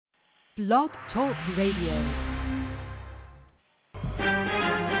Blog Talk Radio.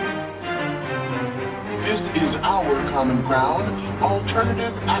 This is Our Common Ground,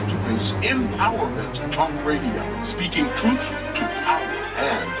 alternative activist empowerment talk radio, speaking truth to power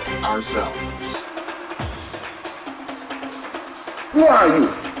and ourselves. Who are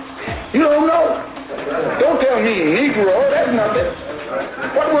you? You don't know? Don't tell me Negro, that's nothing.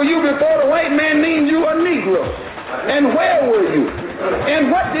 What were you before the white man named you a Negro? And where were you?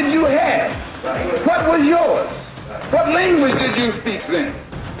 And what did you have? What was yours? What language did you speak then?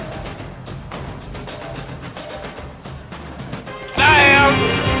 I am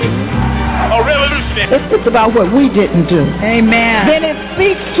a revolutionary. It's about what we didn't do. Amen. Then it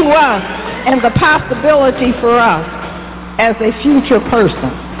speaks to us and the possibility for us as a future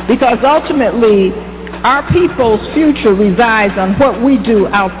person. Because ultimately, our people's future resides on what we do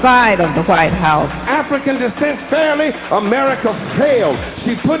outside of the White House. African descent fairly, America failed.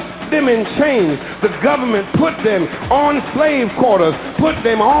 She put them in chains. The government put them on slave quarters, put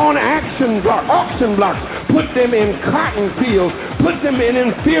them on auction blocks, put them in cotton fields, put them in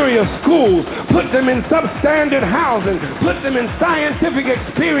inferior schools, put them in substandard housing, put them in scientific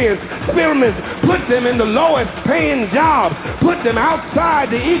experiments, put them in the lowest paying jobs, put them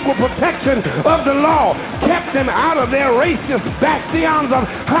outside the equal protection of the law, kept them out of their racist bastions of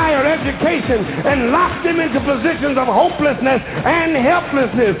higher education, and locked them into positions of hopelessness and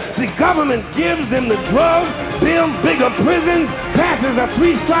helplessness. The government gives them the drugs, builds bigger prisons, passes a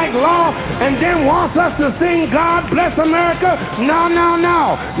 3-strike law, and then wants us to sing God Bless America? No, no,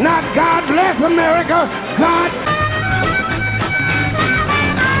 no. Not God Bless America. God...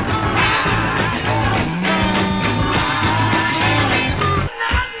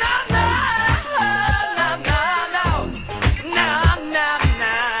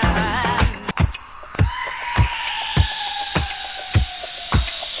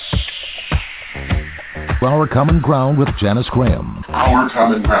 Our Common Ground with Janice Graham. Our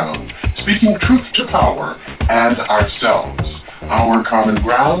Common Ground, speaking truth to power and ourselves. Our Common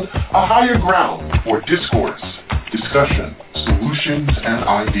Ground, a higher ground for discourse, discussion, solutions, and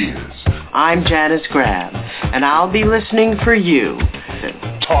ideas. I'm Janice Graham, and I'll be listening for you.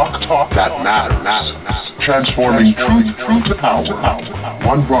 Talk that matters. Transforming truth to power,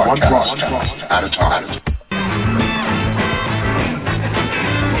 one broadcast at a time.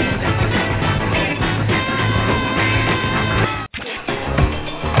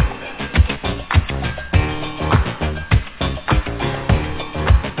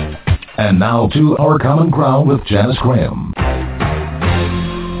 And now to Our Common Ground with Janice Graham.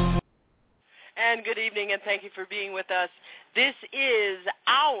 And good evening, and thank you for being with us. This is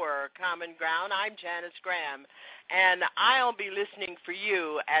Our Common Ground. I'm Janice Graham, and I'll be listening for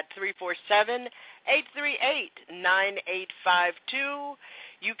you at 347-838-9852.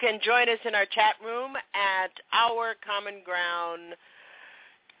 You can join us in our chat room at Our Common Ground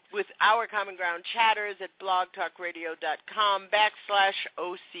with Our Common Ground chatters at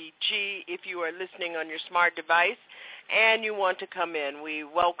blogtalkradio.com/OCG if you are listening on your smart device and you want to come in. We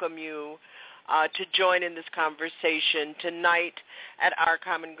welcome you to join in this conversation tonight at Our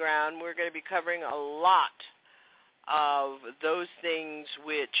Common Ground. We're going to be covering a lot of those things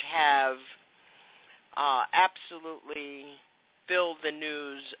which have absolutely filled the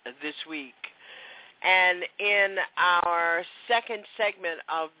news this week. And in our second segment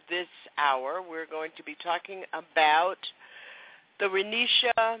of this hour, we're going to be talking about the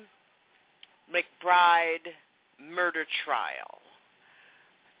Renisha McBride murder trial.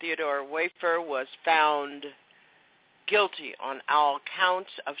 Theodore Wafer was found guilty on all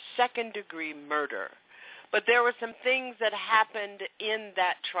counts of second-degree murder. But there were some things that happened in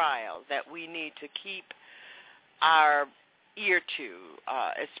that trial that we need to keep our ear to,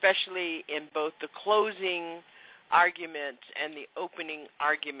 especially in both the closing arguments and the opening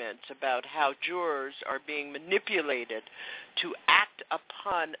arguments about how jurors are being manipulated to act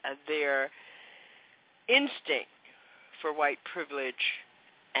upon their instinct for white privilege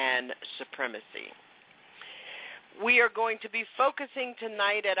and supremacy. We are going to be focusing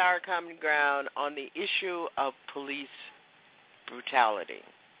tonight at Our Common Ground on the issue of police brutality.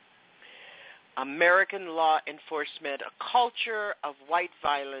 American law enforcement, a culture of white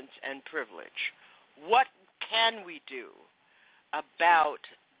violence and privilege. What can we do about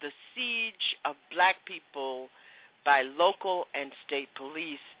the siege of black people by local and state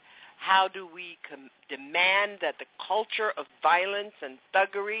police? How do we demand that the culture of violence and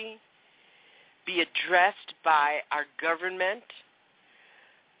thuggery be addressed by our government?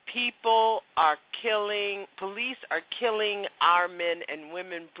 Police are killing our men and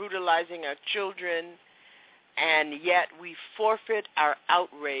women, brutalizing our children, and yet we forfeit our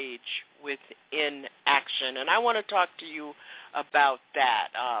outrage with inaction. And I want to talk to you about that.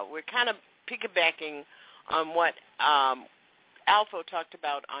 We're kind of piggybacking on what Alpha talked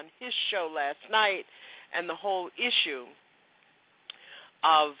about on his show last night, and the whole issue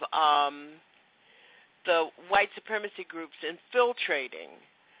of the white supremacy groups infiltrating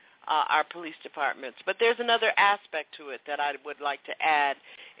our police departments. But there's another aspect to it that I would like to add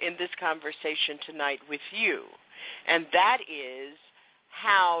in this conversation tonight with you, and that is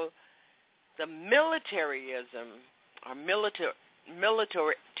how the militarism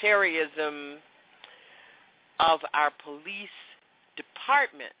of our police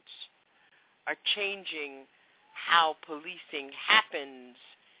departments are changing how policing happens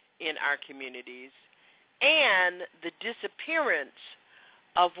in our communities, and the disappearance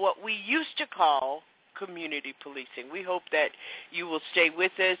of what we used to call community policing. We hope that you will stay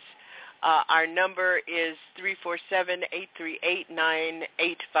with us. Our number is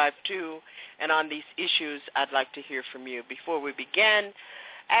 347-838-9852, and on these issues, I'd like to hear from you. Before we begin,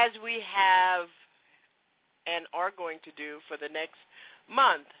 as we have and are going to do for the next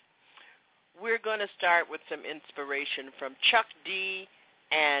month, we're going to start with some inspiration from Chuck D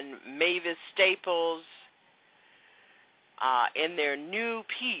and Mavis Staples in their new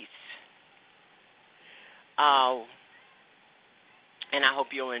piece. And I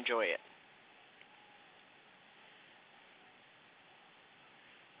hope you'll enjoy it.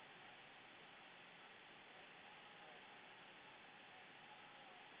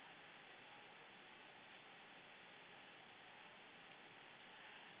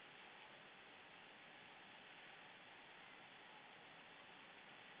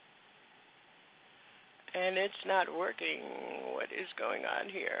 And it's not working. What is going on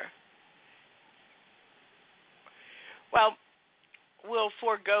here? Well, we'll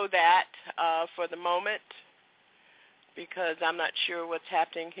forego that for the moment because I'm not sure what's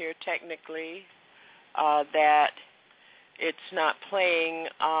happening here technically, that it's not playing.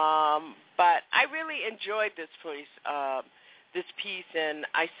 But I really enjoyed this piece, and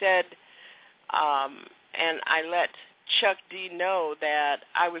I said, and I let Chuck D know that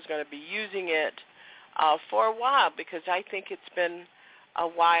I was going to be using it for a while because I think it's been a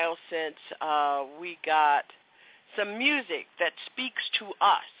while since we got some music that speaks to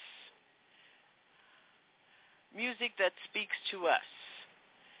us. Music that speaks to us.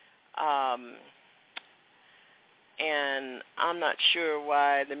 And I'm not sure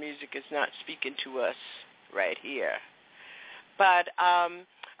why the music is not speaking to us right here. But our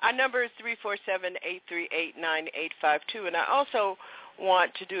number is 347-838-9852. And I also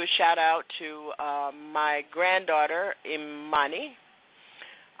want to do a shout-out to my granddaughter, Imani,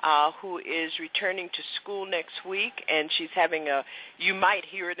 who is returning to school next week, and she's having you might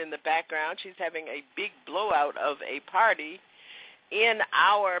hear it in the background, she's having a big blowout of a party in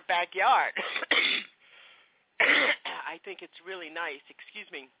our backyard. I think it's really nice.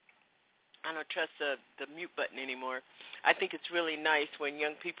 Excuse me. I don't trust the mute button anymore. I think it's really nice when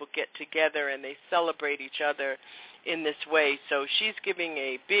young people get together and they celebrate each other in this way. So she's giving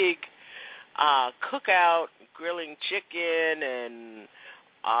a big cookout, grilling chicken and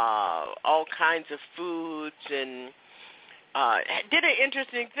all kinds of foods, and did an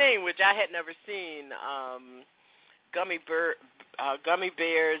interesting thing which I had never seen, gummy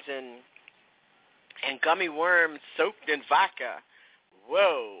bears and gummy worms soaked in vodka.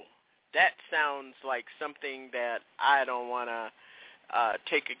 Whoa, that sounds like something that I don't want to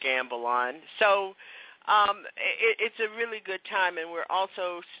take a gamble on. So it's a really good time, and we're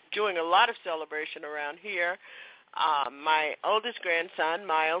also doing a lot of celebration around here. My oldest grandson,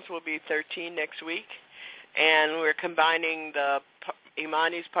 Miles, will be 13 next week, and we're combining the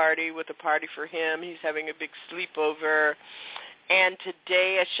Imani's party with a party for him. He's having a big sleepover, and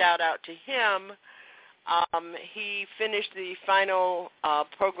today a shout-out to him. He finished the final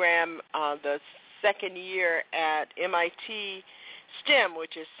program the second year at MIT STEM,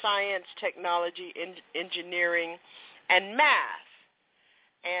 which is Science, Technology, Engineering, and Math,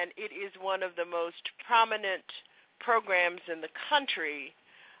 and it is one of the most prominent programs in the country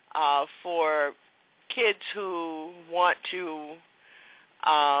for kids who want to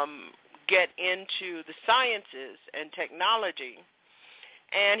get into the sciences and technology.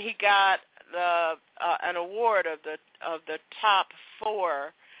 And he got an award of the top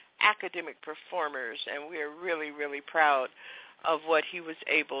 4 academic performers, and we are really, really proud of what he was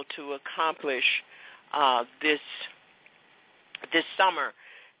able to accomplish this summer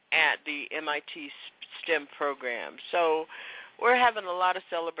at the MIT STEM program. So we're having a lot of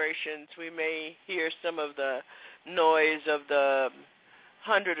celebrations. We may hear some of the noise of the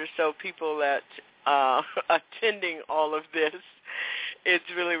 100 or so people that attending all of this. It's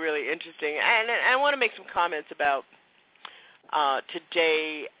really, really interesting. And I want to make some comments about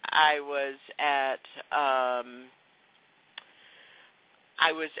today. I was at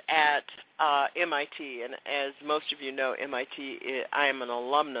MIT, and as most of you know, MIT, I am an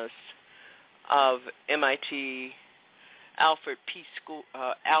alumnus of MIT Alfred P.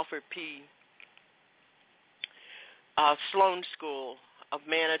 Sloan School of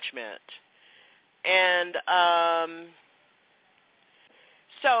Management. And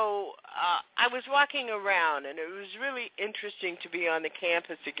so I was walking around, and it was really interesting to be on the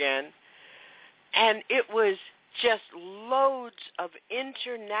campus again. And it was just loads of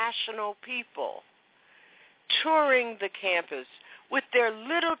international people touring the campus with their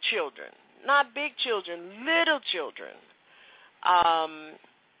little children, not big children, little children.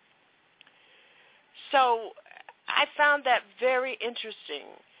 So I found that very interesting.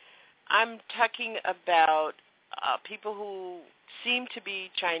 I'm talking about people who seem to be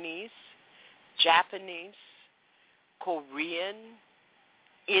Chinese, Japanese, Korean,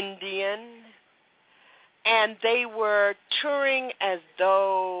 Indian, and they were touring as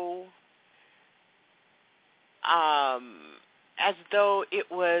though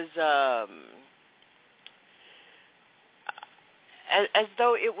it was as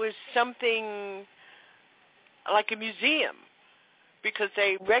though it was something like a museum, because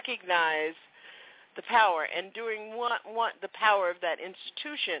they recognize the power and doing the power of that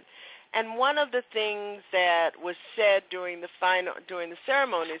institution. And one of the things that was said during the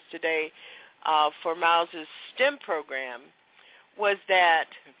ceremonies today for Miles' STEM program was that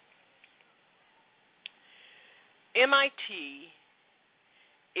MIT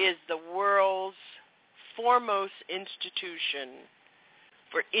is the world's foremost institution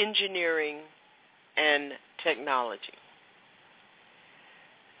for engineering and technology.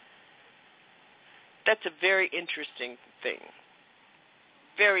 That's a very interesting thing.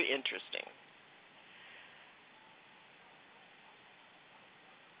 Very interesting.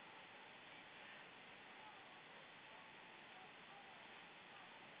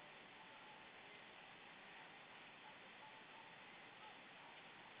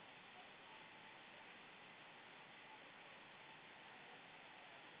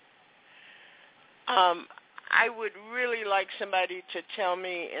 I would really like somebody to tell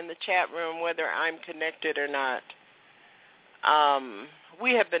me in the chat room whether I'm connected or not.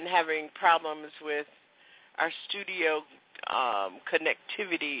 We have been having problems with our studio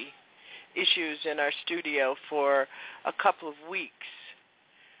connectivity issues in our studio for a couple of weeks.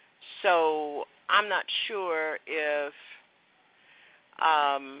 So I'm not sure if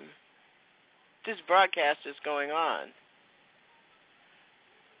this broadcast is going on.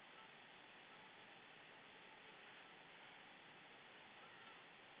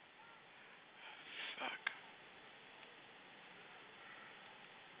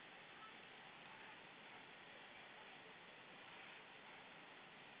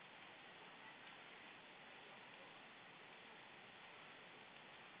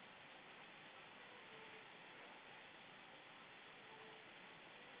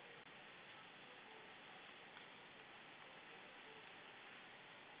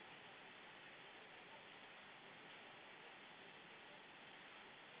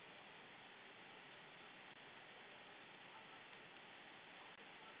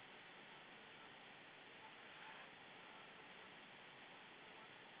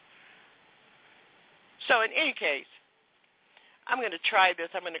 So in any case, I'm going to try this.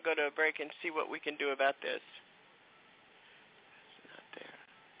 I'm going to go to a break and see what we can do about this. It's not there.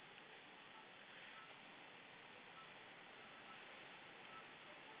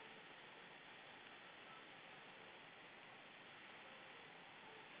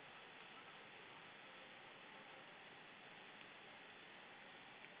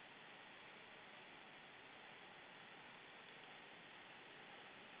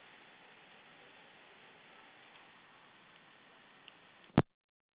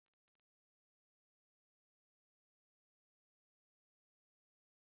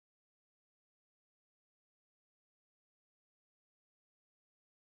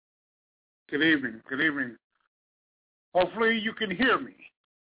 Good evening. Good evening. Hopefully you can hear me.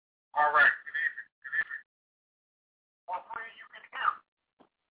 All right. Good evening. Good evening. Hopefully you can hear me.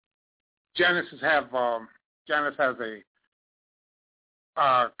 Janice has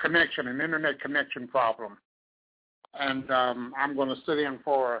a connection, an internet connection problem, and I'm going to sit in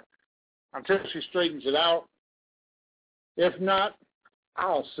for until she straightens it out. If not,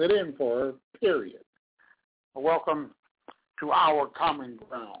 I'll sit in for her. Period. Welcome to Our Common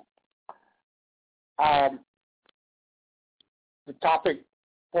Ground. The topic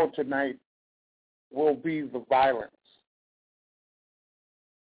for tonight will be the violence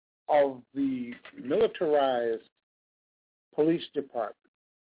of the militarized police department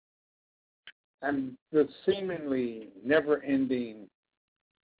and the seemingly never-ending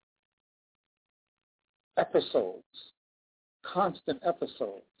episodes, constant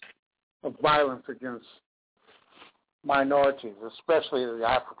episodes of violence against minorities, especially the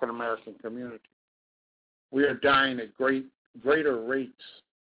African-American community. We are dying at greater rates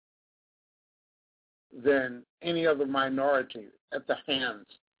than any other minority at the hands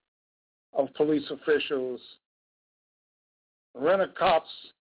of police officials, rent-a-cops,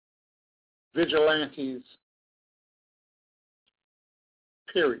 vigilantes,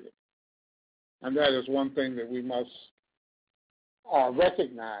 period. And that is one thing that we must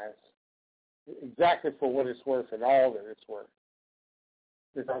recognize exactly for what it's worth and all that it's worth,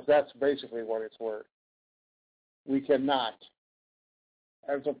 because that's basically what it's worth. We cannot,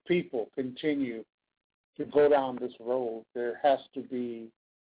 as a people, continue to go down this road. There has to be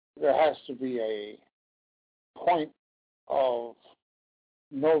a point of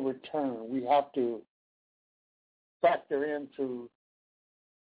no return. We have to factor into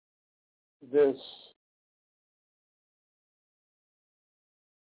this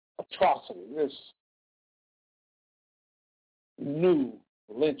atrocity, this new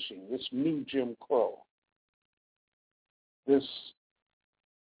lynching, this new Jim Crow, this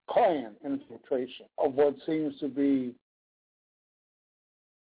Klan infiltration of what seems to be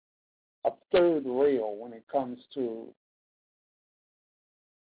a third rail when it comes to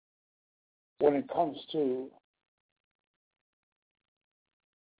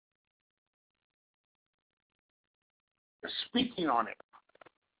speaking on it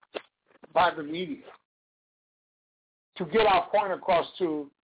by the media to get our point across,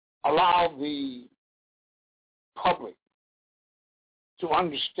 to allow the public to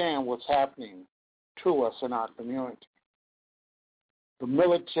understand what's happening to us in our community. The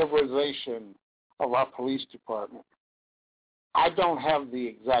militarization of our police department. I don't have the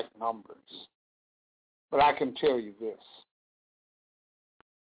exact numbers, but I can tell you this.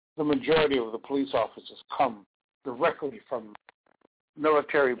 The majority of the police officers come directly from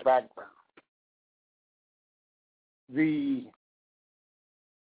military background. The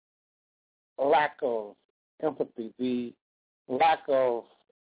lack of empathy, the lack of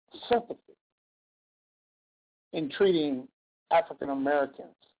sympathy in treating African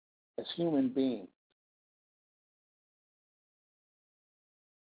Americans as human beings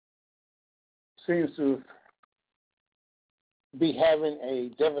seems to be having a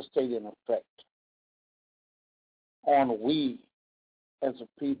devastating effect on we as a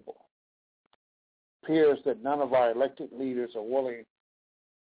people. It appears that none of our elected leaders are willing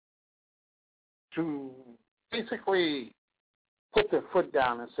to basically put their foot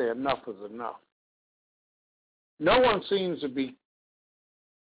down and say enough is enough. No one seems to be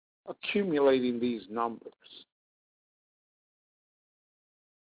accumulating these numbers.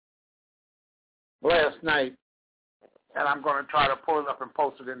 Last night, and I'm going to try to pull it up and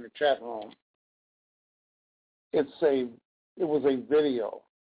post it in the chat room, it was a video,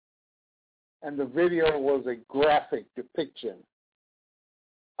 and the video was a graphic depiction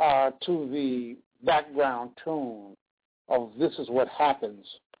to the background tune of "This is what happens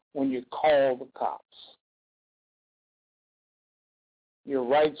when you call the cops." Your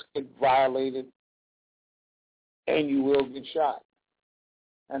rights get violated, and you will get shot.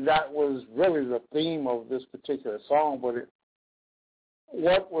 And that was really the theme of this particular song. But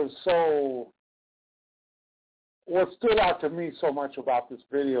what stood out to me so much about this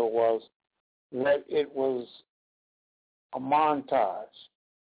video was that it was a montage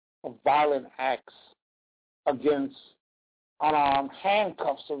of violent acts against unarmed,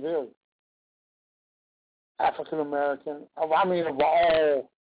 handcuffed civilians, African American, of all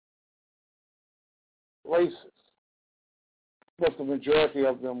races, but the majority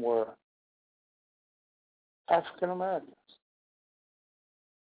of them were African Americans.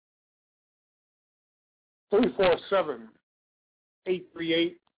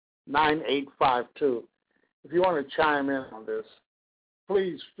 347-838-9852. If you want to chime in on this,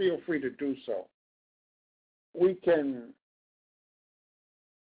 please feel free to do so. We can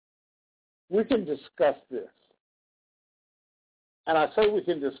discuss this. And I say we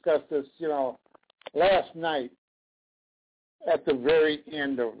can discuss this, last night at the very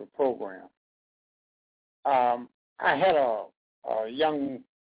end of the program, I had a young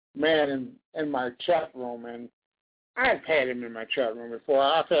man in my chat room, and I've had him in my chat room before.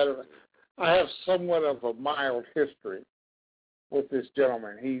 I have somewhat of a mild history with this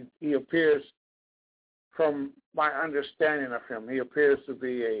gentleman. He appears, from my understanding of him, he appears to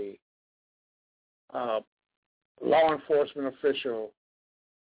be law enforcement official,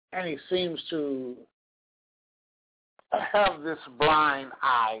 and he seems to have this blind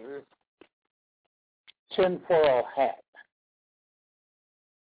eye, this tinfoil hat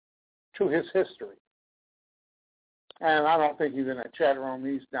to his history. And I don't think he's in a chat room.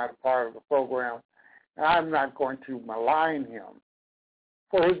 He's not a part of the program. And I'm not going to malign him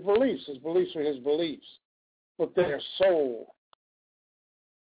for his beliefs. His beliefs are his beliefs. But they're so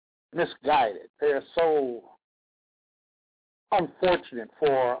misguided. They're so unfortunate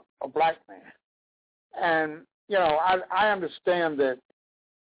for a black man. And, you know, I understand that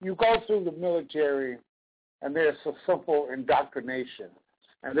you go through the military and there's a simple indoctrination.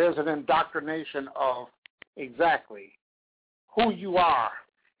 And there's an indoctrination of exactly who you are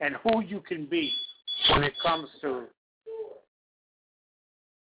and who you can be when it comes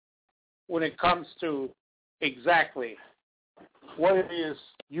to exactly what it is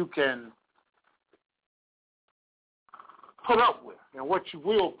you can put up with and what you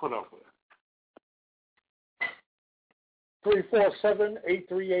will put up with.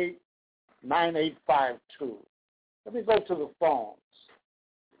 347-838-9852. Let me go to the phones.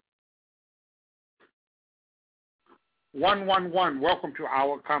 111, welcome to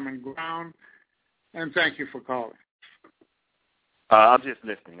Our Common Ground, and thank you for calling. I'm just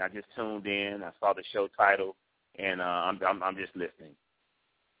listening. I just tuned in. I saw the show title, and I'm just listening.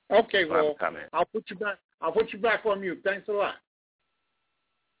 Okay, well, I'll put you back. I'll put you back on mute. Thanks a lot.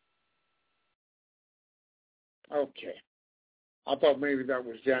 Okay. I thought maybe that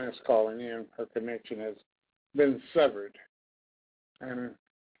was Janice calling in. Her connection has been severed, and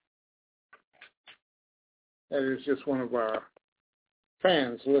that is just one of our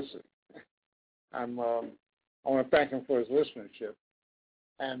fans. Listen, I want to thank him for his listenership,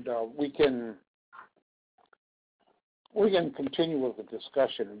 and we can continue with the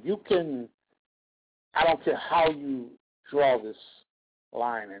discussion. You can, I don't care how you draw this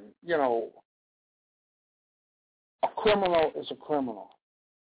line, and you know, a criminal is a criminal,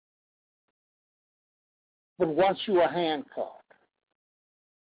 but once you are handcuffed,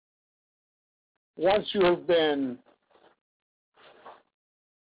 once you have been,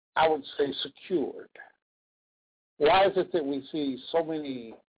 I would say, secured, why is it that we see so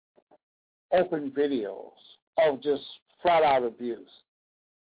many open videos of just flat-out abuse?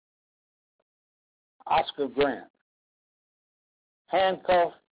 Oscar Grant,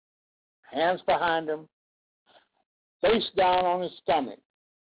 handcuffed, hands behind him, face down on his stomach.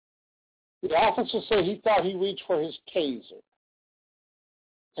 The officer said he thought he reached for his taser.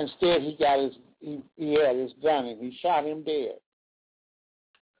 Instead, he had his gun and he shot him dead.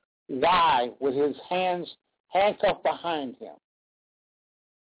 Why, with his hands handcuffed behind him,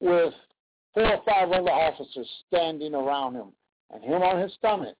 with 4 or 5 other officers standing around him and him on his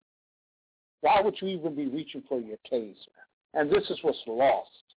stomach, why would you even be reaching for your taser? And this is what's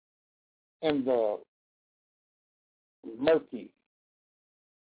lost in the murky,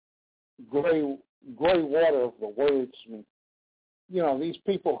 gray water of the words. You know, these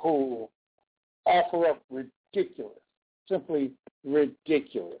people who offer up ridiculous, simply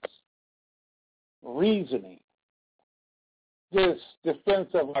ridiculous reasoning. This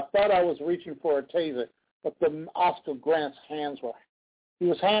defense of, I thought I was reaching for a taser, but the Oscar Grant's hands were, he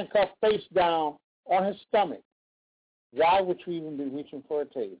was handcuffed face down on his stomach. Why would you even be reaching for a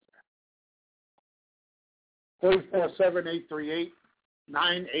taser? 347-838-9852.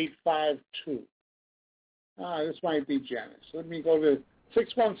 This might be Janice. Let me go to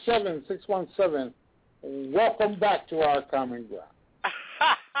 617. Welcome back to Our Common Ground.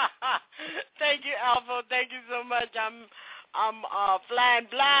 Thank you, Alpha. Thank you so much. I'm flying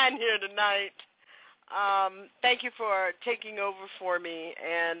blind here tonight. Thank you for taking over for me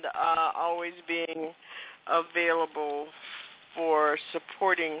and always being available for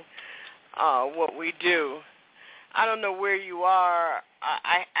supporting what we do. I don't know where you are.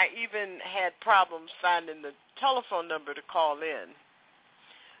 I even had problems finding the telephone number to call in,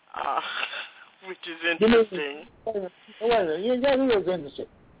 which is interesting. Wait a minute. That is interesting.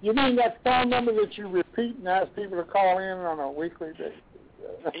 You mean that phone number that you repeat and ask people to call in on a weekly basis?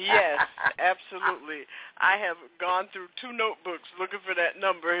 Yes, absolutely. I have gone through 2 notebooks looking for that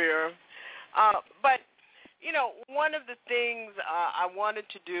number here. But, you know, one of the things I wanted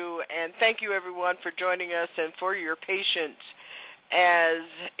to do, and thank you everyone for joining us and for your patience, as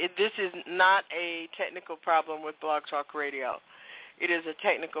this is not a technical problem with Blog Talk Radio. It is a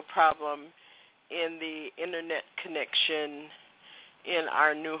technical problem in the internet connection in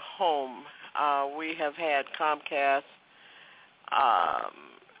our new home. We have had Comcast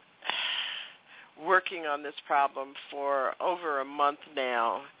working on this problem for over a month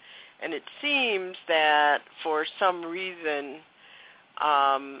now, And it seems that for some reason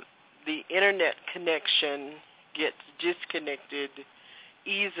the internet connection gets disconnected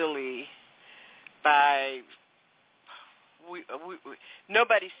easily by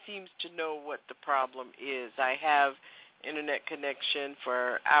nobody seems to know what the problem is. I have internet connection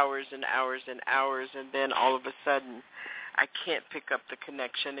for hours and hours and hours, and then all of a sudden I can't pick up the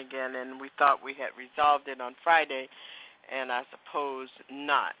connection again, and we thought we had resolved it on Friday, and I suppose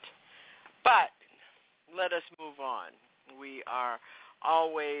not. But let us move on. We are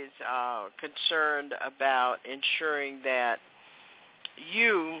always concerned about ensuring that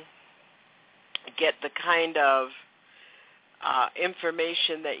you get the kind of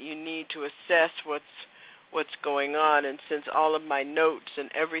information that you need to assess what's going on. And since all of my notes and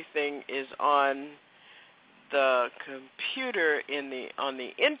everything is on the computer on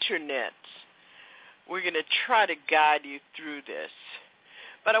the internet, we're going to try to guide you through this.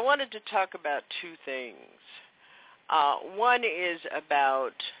 But I wanted to talk about two things. One is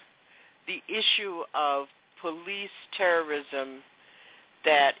about the issue of police terrorism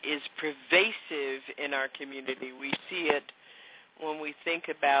that is pervasive in our community. We see it when we think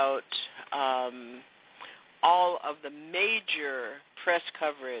about all of the major press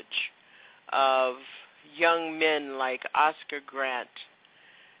coverage of young men like Oscar Grant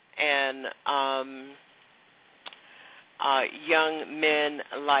and young men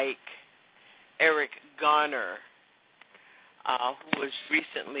like Eric Garner, who was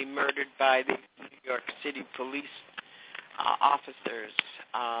recently murdered by the New York City police officers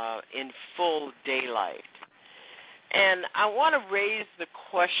in full daylight. And I want to raise the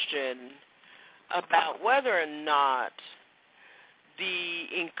question about whether or not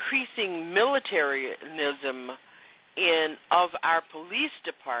the increasing militarism of our police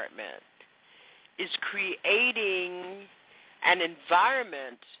department is creating an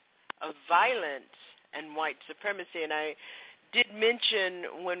environment of violence and white supremacy. And I did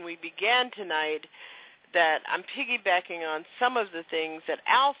mention when we began tonight that I'm piggybacking on some of the things that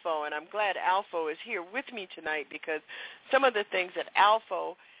Alpho, and I'm glad Alpho is here with me tonight, because some of the things that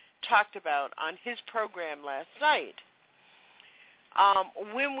Alpho talked about on his program last night.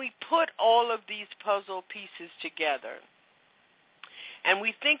 When we put all of these puzzle pieces together and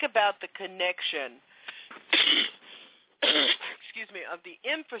we think about the connection of the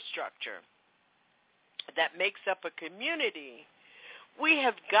infrastructure that makes up a community, we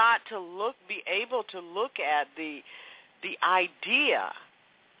have got to be able to look at the idea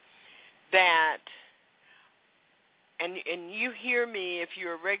that, and you hear me if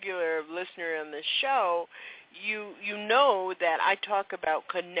you're a regular listener on the show, you know that I talk about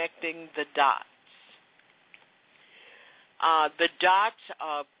connecting the dots. The dots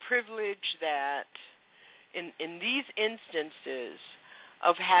of privilege that in these instances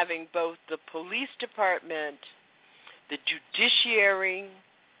of having both the police department, the judiciary,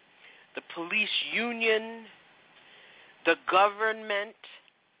 the police union, the government,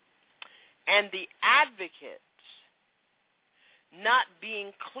 and the advocates not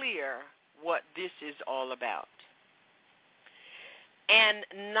being clear what this is all about, and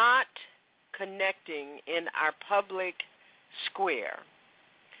not connecting in our public square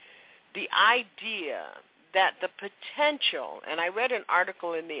the idea that the potential, and I read an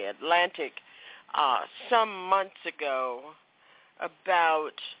article in the Atlantic some months ago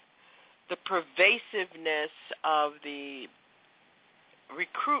about the pervasiveness of the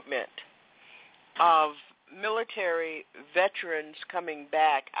recruitment of military veterans coming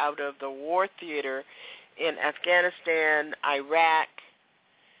back out of the war theater in Afghanistan, Iraq,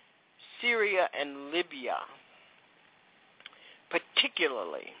 Syria, and Libya,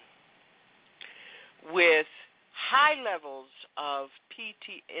 particularly with high levels of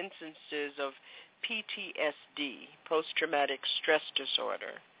instances of PTSD, post-traumatic stress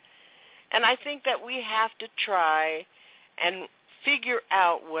disorder. And I think that we have to try and figure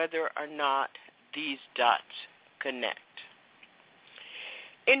out whether or not these dots connect.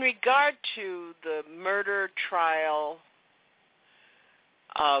 In regard to the murder trial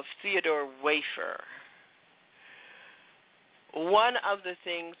of Theodore Wafer, one of the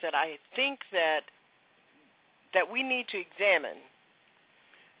things that I think that we need to examine,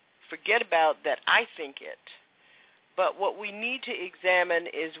 forget about that I think it, but what we need to examine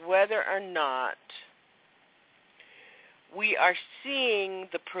is whether or not we are seeing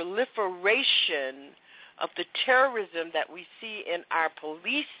the proliferation of the terrorism that we see in our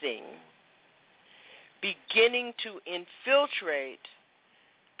policing beginning to infiltrate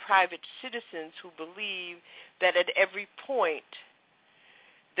private citizens who believe that at every point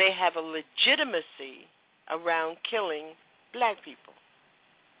they have a legitimacy around killing black people.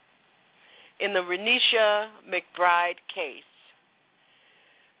 in the Renisha McBride case.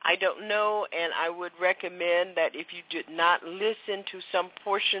 I don't know, and I would recommend that if you did not listen to some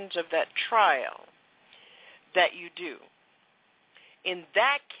portions of that trial, that you do. In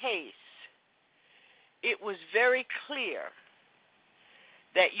that case, it was very clear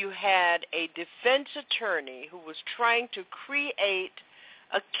that you had a defense attorney who was trying to create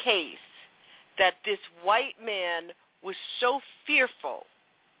a case that this white man was so fearful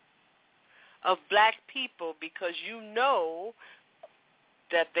of black people because you know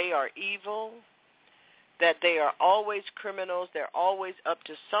that they are evil, that they are always criminals, they're always up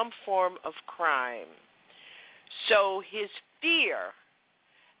to some form of crime. So his fear,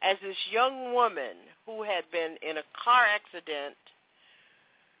 as this young woman who had been in a car accident,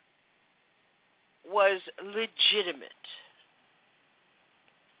 was legitimate.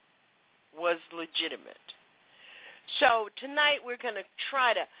 So tonight we're going to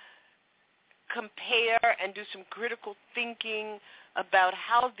try to compare and do some critical thinking about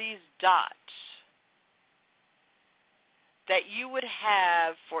how these dots that you would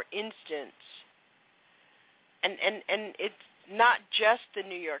have, for instance, and it's not just the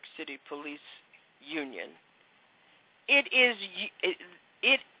New York City Police Union. It is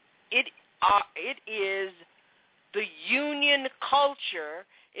the union culture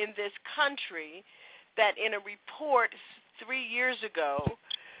in this country that in a report 3 years ago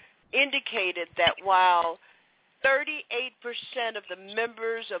indicated that while 38% of the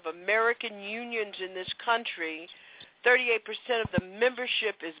members of American unions in this country, 38% of the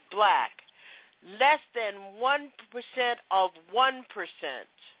membership is black, less than 1% of 1%,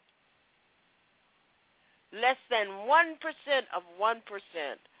 less than 1% of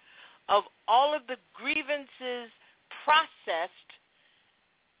 1% of all of the grievances processed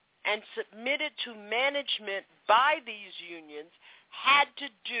and submitted to management by these unions had to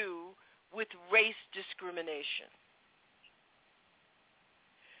do with race discrimination.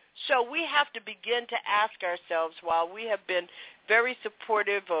 So we have to begin to ask ourselves, while we have been very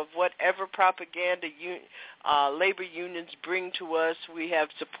supportive of whatever propaganda labor unions bring to us, we have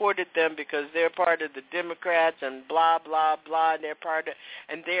supported them because they're part of the Democrats and blah, blah, blah,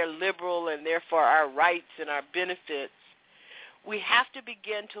 and they're liberal and therefore our rights and our benefits. We have to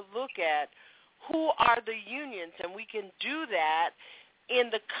begin to look at who are the unions, and we can do that in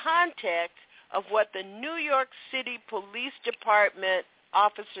the context of what the New York City Police Department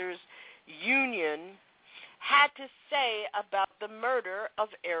Officers Union had to say about the murder of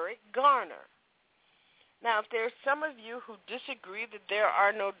Eric Garner. Now, if there's some of you who disagree that there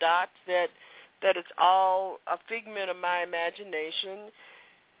are no dots, that it's all a figment of my imagination,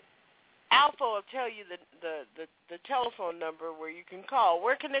 Alpha will tell you the telephone number where you can call.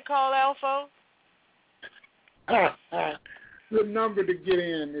 Where can they call, Alpha? The number to get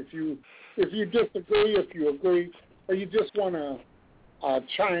in if you disagree, if you agree, or you just want to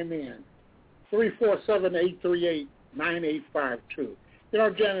chime in. 347-838-9852. You know,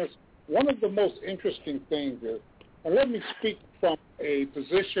 Janice, one of the most interesting things is, and let me speak from a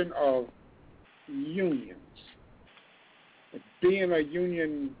position of unions, being a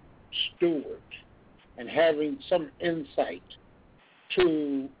union steward and having some insight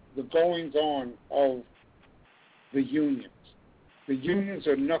to the goings-on of the unions. The unions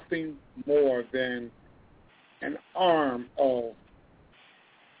are nothing more than an arm of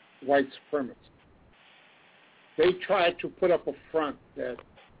white supremacy. They try to put up a front that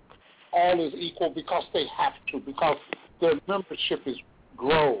all is equal because they have to, because their membership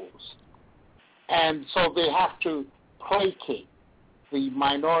grows. And so they have to placate the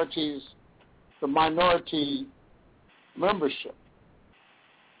minority membership.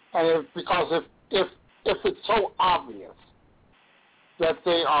 And because if it's so obvious that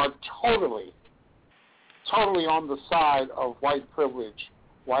they are totally on the side of white privilege,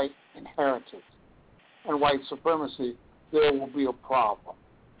 white inheritance, and white supremacy, there will be a problem.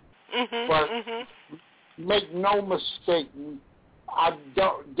 But make no mistake,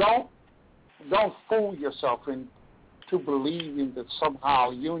 don't fool yourself into believing that somehow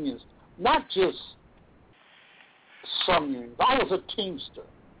unions, not just some unions. I was a Teamster.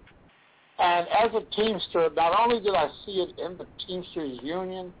 And as a Teamster, not only did I see it in the Teamsters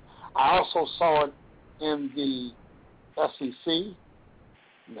Union, I also saw it in the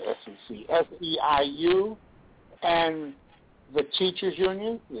SEIU, and the Teachers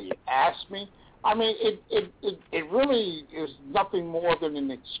Union, the ASME. I mean, it really is nothing more than an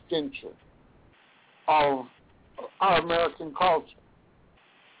extension of our American culture.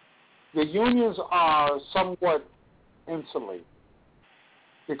 The unions are somewhat insulated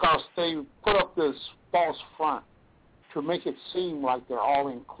because they put up this false front to make it seem like they're all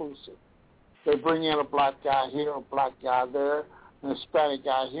inclusive. They bring in a black guy here, a black guy there, an Hispanic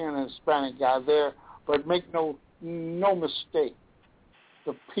guy here, and an Hispanic guy there. But make no mistake,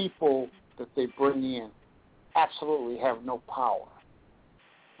 the people that they bring in absolutely have no power.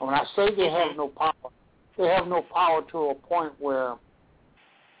 And when I say they have no power to a point where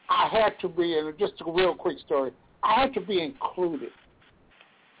I had to be, and just a real quick story, I had to be included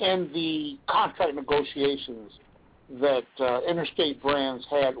in the contract negotiations that Interstate Brands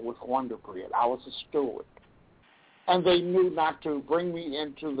had with Wonder Bread. I was a steward. And they knew not to bring me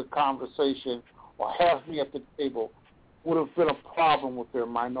into the conversation or have me at the table would have been a problem with their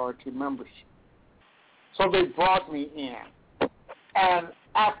minority membership. So they brought me in. And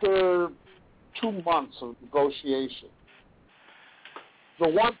after 2 months of negotiation, the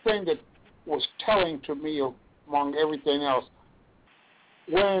one thing that was telling to me among everything else,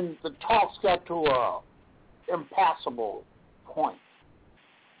 when the talks got to a impassable point,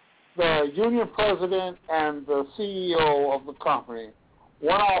 the union president and the CEO of the company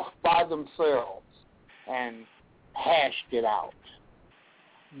went off by themselves and hashed it out.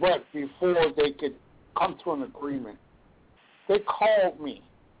 But before they could come to an agreement, they called me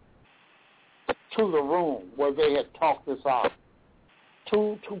to the room where they had talked this out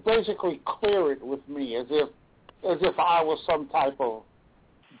to basically clear it with me as if I was some type of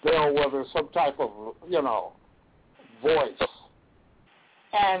bellwether, some type of, voice.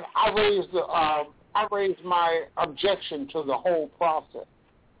 And I raised my objection to the whole process.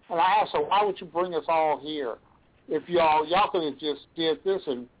 And I asked her, why would you bring us all here if y'all could have just did this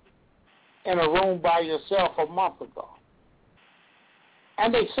in a room by yourself a month ago?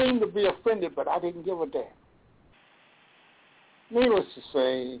 And they seemed to be offended, but I didn't give a damn. Needless to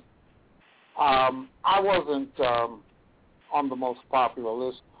say, I wasn't on the most popular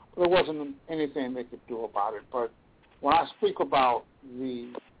list, but there wasn't anything they could do about it. But when I speak about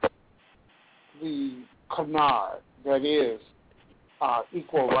the canard that is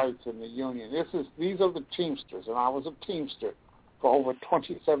equal rights in the union, these are the Teamsters, and I was a Teamster for over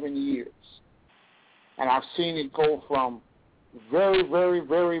 27 years. And I've seen it go from very, very,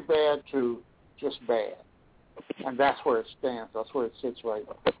 very bad to just bad. And that's where it stands. That's where it sits right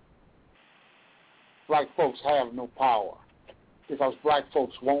now. Black folks have no power because black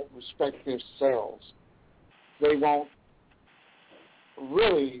folks won't respect themselves. They won't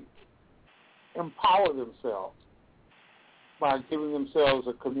really empower themselves by giving themselves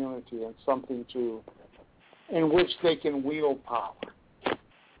a community and something in which they can wield power.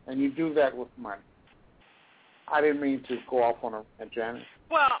 And you do that with money. I didn't mean to go off on a tangent.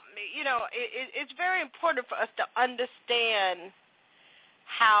 Well, it's very important for us to understand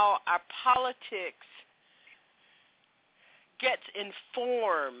how our politics gets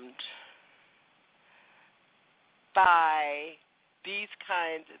informed by this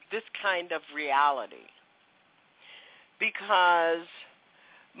kind of reality. Because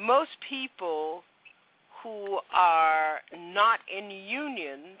most people who are not in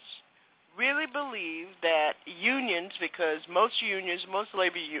unions really believe that unions, because most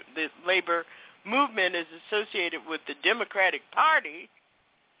the labor movement is associated with the Democratic Party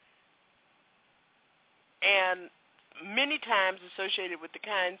and many times associated with the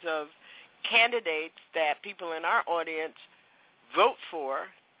kinds of candidates that people in our audience vote for,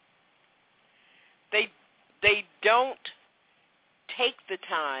 they don't take the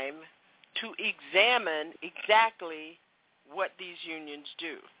time to examine exactly what these unions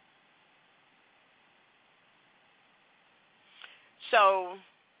do. So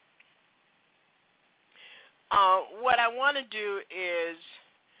what I want to do is,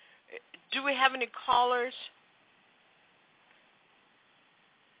 do we have any callers?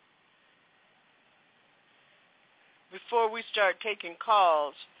 Before we start taking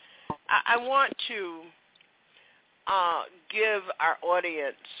calls, I want to give our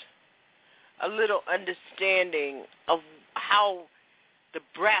audience a little understanding of how the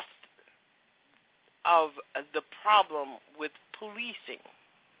breadth of the problem with policing,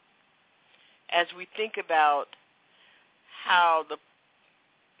 as we think about how the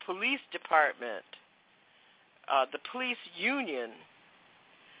police department, the police union,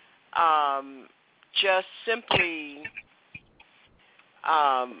 just simply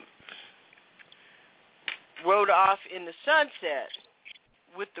rode off in the sunset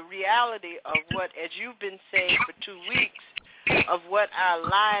with the reality of what, as you've been saying for 2 weeks, of what our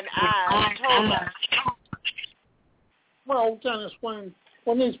lying eyes told us. Well, Dennis, when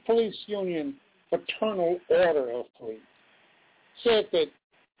this police union, Fraternal Order of Police, said that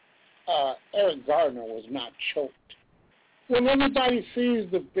Eric Gardner was not choked, when everybody sees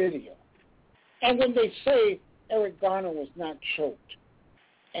the video, and when they say Eric Garner was not choked,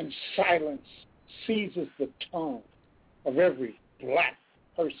 and silence seizes the tongue of every black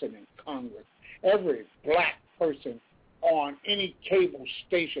person in Congress, every black person on any cable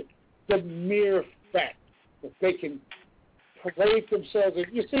station. The mere fact that they can parade themselves.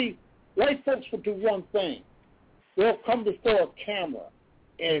 You see, white folks will do one thing. They'll come before a camera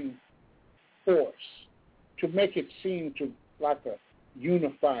in force to make it seem to like a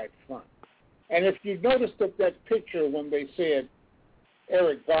unified front. And if you noticed that picture when they said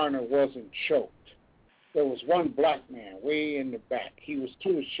Eric Garner wasn't choked, there was one black man way in the back. He was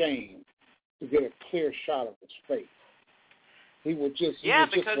too ashamed to get a clear shot of his face. He would just he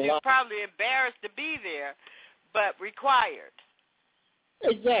was probably embarrassed to be there, but required.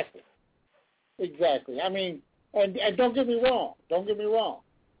 Exactly. I mean, and don't get me wrong.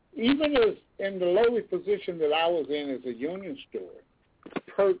 Even as in the lowly position that I was in as a union steward,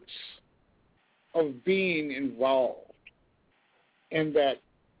 perks of being involved in that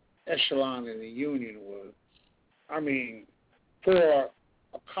echelon in the union was, I mean, for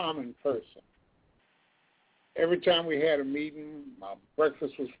a common person. Every time we had a meeting, my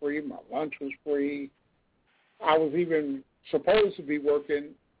breakfast was free, my lunch was free. I was even supposed to be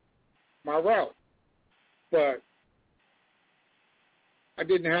working my route, but I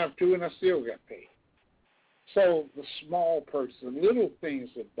didn't have to, and I still got paid. So the small person, little things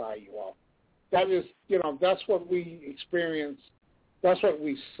that buy you off, that is, that's what we experience. That's what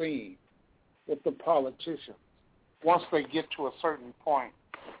we've seen with the politicians. Once they get to a certain point,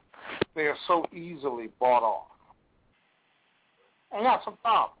 they are so easily bought off. And that's a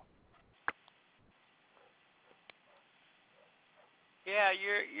problem. Yeah,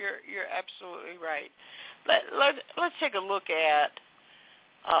 you're absolutely right. Let's take a look at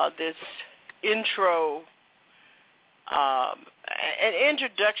this intro, an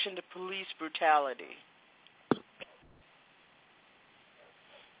introduction to police brutality.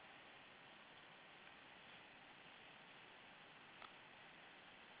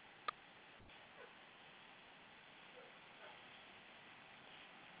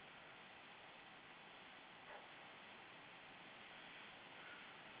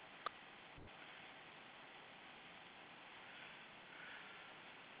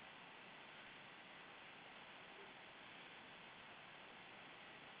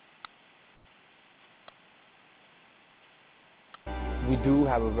 We do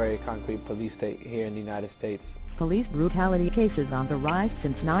have a very concrete police state here in the United States. Police brutality cases on the rise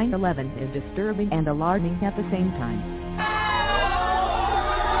since 9/11 is disturbing and alarming at the same time.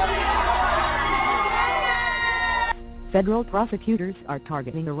 Federal prosecutors are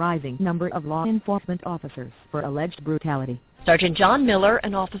targeting a rising number of law enforcement officers for alleged brutality. Sergeant John Miller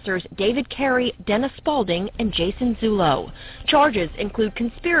and officers David Carey, Dennis Spaulding, and Jason Zulo. Charges include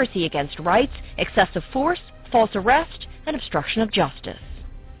conspiracy against rights, excessive force, false arrest, and obstruction of justice.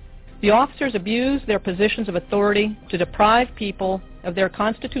 The officers abuse their positions of authority to deprive people of their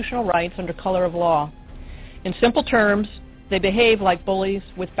constitutional rights under color of law. In simple terms, they behave like bullies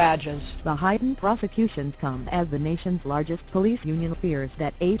with badges. The heightened prosecutions come as the nation's largest police union fears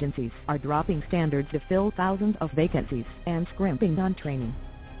that agencies are dropping standards to fill thousands of vacancies and scrimping on training.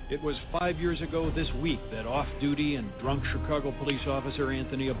 It was 5 years ago this week that off-duty and drunk Chicago police officer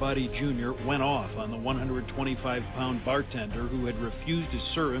Anthony Abadi Jr. went off on the 125-pound bartender who had refused to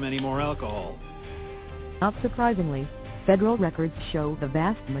serve him any more alcohol. Not surprisingly, federal records show the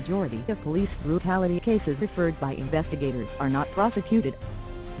vast majority of police brutality cases referred by investigators are not prosecuted.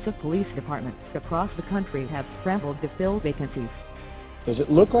 The police departments across the country have scrambled to fill vacancies. Does it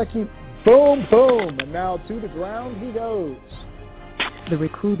look like he... Boom, boom, and now to the ground he goes. The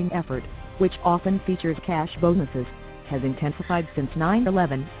recruiting effort, which often features cash bonuses, has intensified since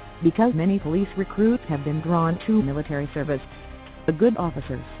 9/11 because many police recruits have been drawn to military service. The good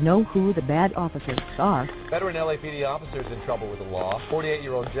officers know who the bad officers are. Veteran LAPD officers in trouble with the law.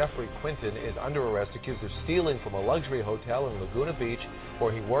 48-year-old Jeffrey Quinton is under arrest accused of stealing from a luxury hotel in Laguna Beach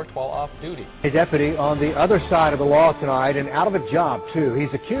where he worked while off-duty. A deputy on the other side of the law tonight and out of a job, too.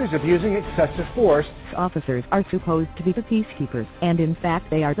 He's accused of using excessive force. Officers are supposed to be the peacekeepers, and in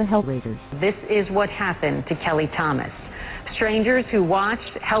fact they are the hellraisers. This is what happened to Kelly Thomas. Strangers who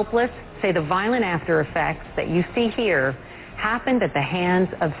watched helpless say the violent after effects that you see here happened at the hands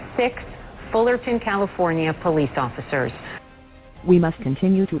of 6 Fullerton, California police officers. We must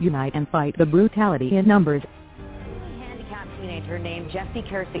continue to unite and fight the brutality in numbers. A handicapped teenager named Jesse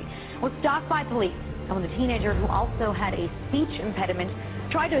Kersey was stopped by police, and when the teenager, who also had a speech impediment,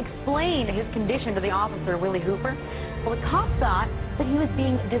 tried to explain his condition to the officer, Willie Hooper, well, the cop thought that he was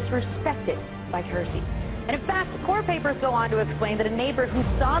being disrespected by Kersey. And in fact, court papers go on to explain that a neighbor who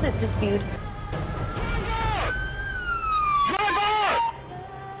saw this dispute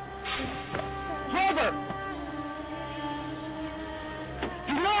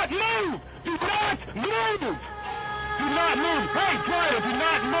move! Do not move! Do not move! Hey, driver, do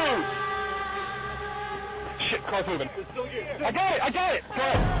not move! Shit, car's moving. I got it! Go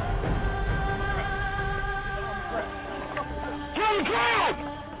ahead. Turn around!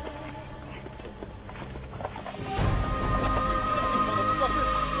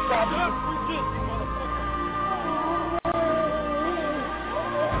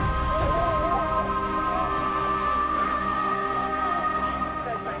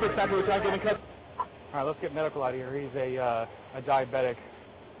 All right, let's get medical out of here. He's a diabetic.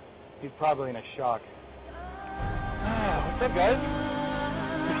 He's probably in a shock. What's up, guys?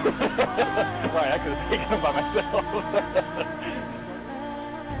 Right, I could have taken him by myself.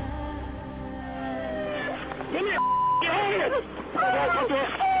 Give me a hand!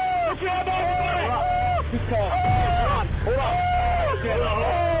 What's your elbow? He's calm. Hold on. What's your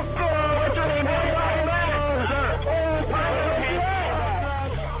name?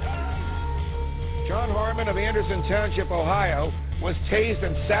 John Harmon of Anderson Township, Ohio, was tased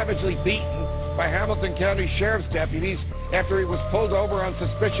and savagely beaten by Hamilton County Sheriff's deputies after he was pulled over on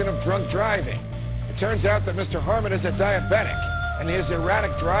suspicion of drunk driving. It turns out that Mr. Harmon is a diabetic, and his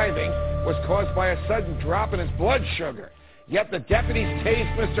erratic driving was caused by a sudden drop in his blood sugar. Yet the deputies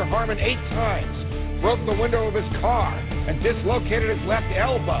tased Mr. Harmon 8 times, broke the window of his car, and dislocated his left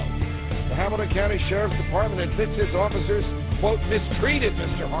elbow. The Hamilton County Sheriff's Department admits his officers, quote, mistreated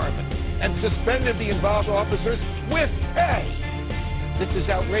Mr. Harmon and suspended the involved officers with pay. This is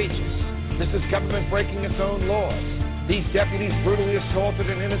outrageous. This is government breaking its own laws. These deputies brutally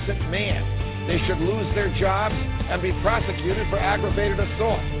assaulted an innocent man. They should lose their jobs and be prosecuted for aggravated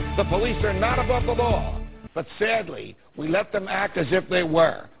assault. The police are not above the law, but sadly, we let them act as if they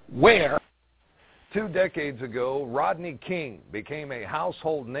were. Where? 2 decades ago, Rodney King became a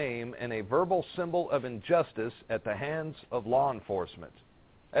household name and a verbal symbol of injustice at the hands of law enforcement.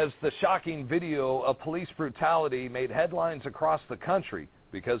 As the shocking video of police brutality made headlines across the country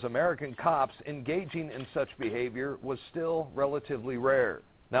because American cops engaging in such behavior was still relatively rare.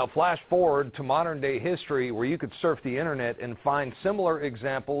 Now flash forward to modern-day history where you could surf the internet and find similar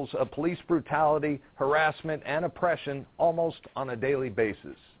examples of police brutality, harassment, and oppression almost on a daily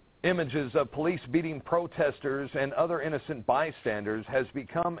basis. Images of police beating protesters and other innocent bystanders has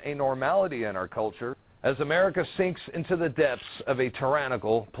become a normality in our culture as America sinks into the depths of a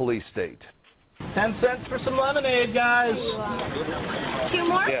tyrannical police state. 10 cents for some lemonade, guys. 2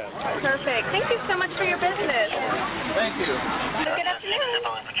 more? Yeah. Perfect. Thank you so much for your business. Thank you. Good afternoon.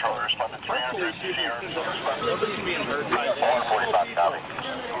 Nobody's being hurt.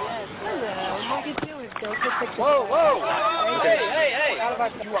 Whoa. Hey.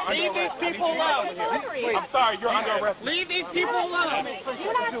 Leave these people alone. I'm sorry, you're under arrest. Leave these people alone.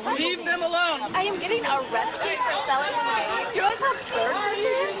 Leave them alone. I am getting arrested for selling lemonade. You guys have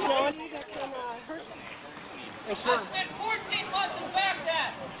surgery? I spent 14 months in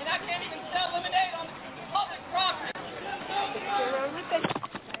Baghdad, and I can't even sell lemonade on public property.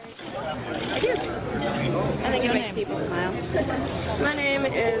 I think it makes people smile. My name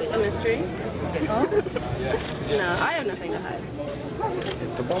is a mystery. No, I have nothing to hide.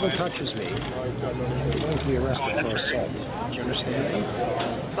 If the bubble touches me, you're going to be arrested for assault. Do you understand me?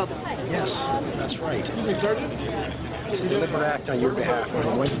 Bubble? Yes, that's right. It's a deliberate act on your behalf.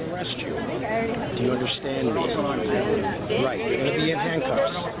 I'm going to arrest you. Do you understand me? Right, you're going to be in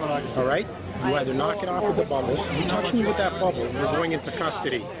handcuffs. All right? You either knock it off with the bubble, you touch me with that bubble, you're going into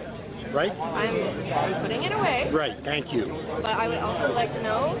custody. Right? I'm putting it away. Right, thank you. But I would also like to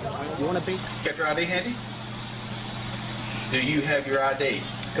know... You want to be... Got your ID handy? Do you have your ID?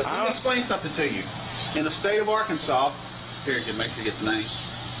 Because let me explain something to you. In the state of Arkansas, here, make sure you get the name.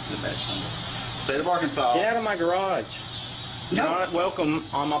 The badge number. State of Arkansas. Get out of my garage. You're not welcome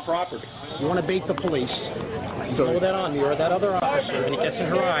on my property. You want to bait the police. You throw that on me or that other officer and it gets in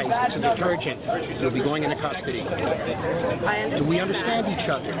her eyes. It's a detergent. You'll be going into custody. I understand. Do we understand each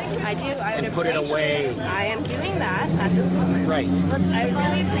other? I do. I would and put it away. I am doing that at this moment. Right. I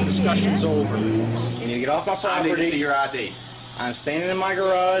really appreciate Discussion's it. over. You need to get off my property. I need to see your ID. I'm standing in my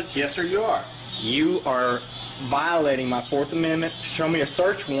garage. Yes, sir, you are. You are violating my Fourth Amendment. Show me a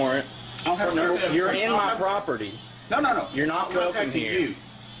search warrant. You're in my property. No. You're not welcome here.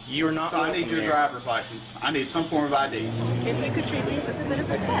 You're not welcome here. I need your driver's license. I need some form of ID. If you could treat me with a bit of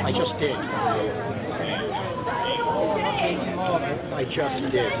respect. I just did. I just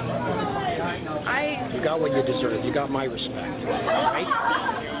did. You got what you deserve. You got my respect. Right?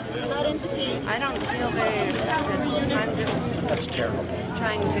 I don't feel very respected. I'm just... That's terrible.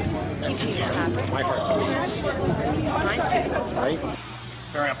 Trying to keep you happy. My heart bleeds. Mine too. Right?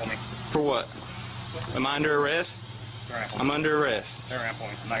 Hurry up on me. For what? Am I under arrest? I'm under arrest.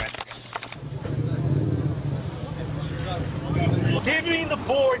 Give me the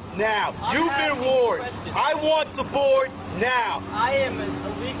board now. You've been warned. I want the board now. I am a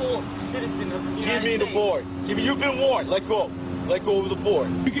legal citizen of the United States. Give me the board. You've been warned. Let go. Let go of the board.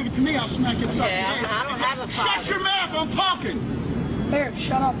 You give it to me, I'll smack it up. I don't have a father. Shut your mouth, I'm talking. Mayor,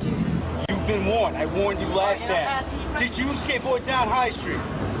 shut up, too. You've been warned. I warned you last time. Did you skateboard down High Street?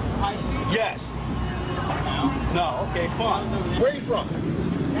 High Street? Yes. No, okay, fine. Where are you from?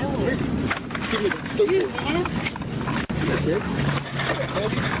 Give me the skateboard.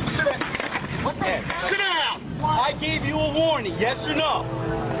 Sit down! I gave you a warning, yes or no?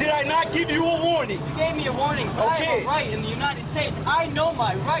 Did I not give you a warning? You gave me a warning. Okay. I have a right in the United States. I know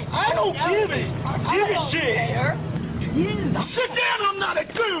my rights. I don't give it. Give a shit. Sit down, I'm not a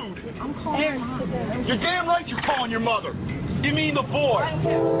dude. I'm calling You're damn right you're calling your mother. Give me the board.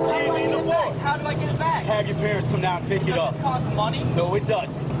 Give me the board. How do I get it back? Have your parents come down and pick it up. Does it cost money? No, it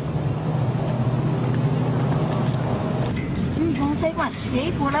doesn't. You gonna take my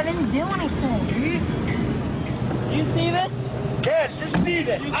skateboard? I didn't do anything. You see this? Yes, you see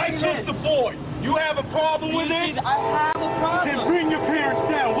this. I took the board. You have a problem with it? I have a problem. Then bring your parents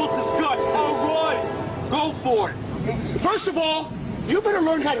down. We'll discuss. All right. Go for it. First of all, you better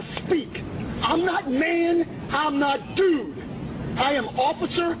learn how to speak. I'm not man. I'm not dude. I am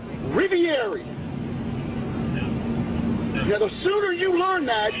Officer Riviere. Now, the sooner you learn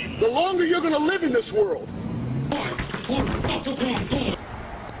that, the longer you're going to live in this world.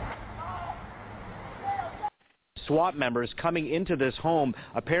 SWAT members coming into this home,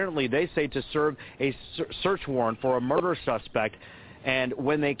 apparently they say to serve a search warrant for a murder suspect. And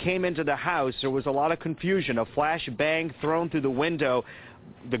when they came into the house, there was a lot of confusion. A flash bang thrown through the window.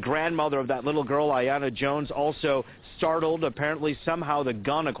 The grandmother of that little girl, Aiyana Jones, also startled. Apparently, somehow the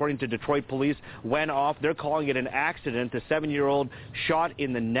gun, according to Detroit police, went off. They're calling it an accident. The 7-year-old shot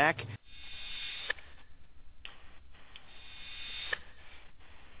in the neck.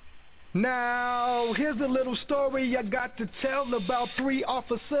 Now, here's a little story I got to tell about 3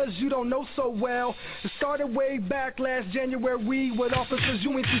 officers you don't know so well. It started way back last January with officers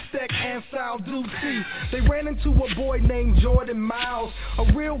UNC Steck and Sal Ducey. They ran into a boy named Jordan Miles, a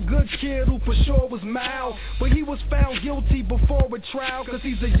real good kid who for sure was mild. But he was found guilty before a trial, cause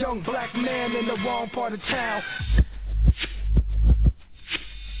he's a young black man in the wrong part of town.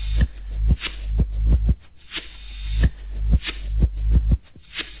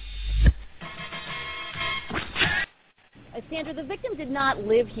 Sandra, the victim did not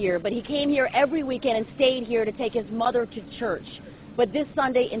live here, but he came here every weekend and stayed here to take his mother to church. But this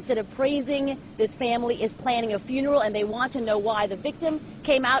Sunday, instead of praising, this family is planning a funeral, and they want to know why. The victim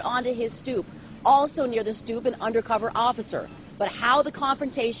came out onto his stoop. Also near the stoop, an undercover officer. But how the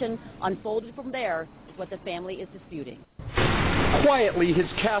confrontation unfolded from there is what the family is disputing. Quietly, his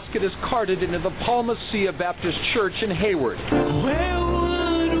casket is carted into the Palma Sia Baptist Church in Hayward. Where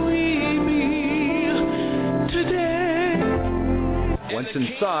would we be today? Once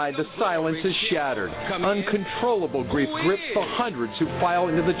inside, the silence is shattered. Uncontrollable grief grips the hundreds who file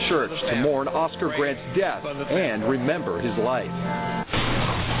into the church to mourn Oscar Grant's death and remember his life.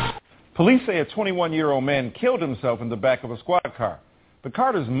 Police say a 21-year-old man killed himself in the back of a squad car. But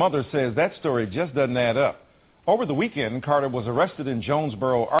Carter's mother says that story just doesn't add up. Over the weekend, Carter was arrested in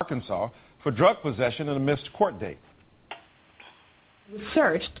Jonesboro, Arkansas, for drug possession and a missed court date.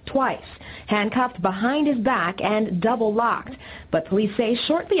 Searched twice, handcuffed behind his back and double locked. But police say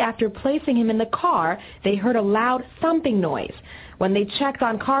shortly after placing him in the car, they heard a loud thumping noise. When they checked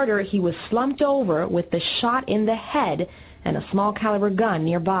on Carter, he was slumped over with the shot in the head and a small caliber gun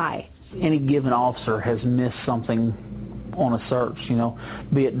nearby. Any given officer has missed something on a search,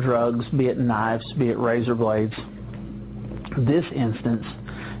 be it drugs, be it knives, be it razor blades. This instance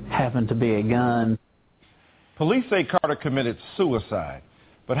happened to be a gun. Police say Carter committed suicide.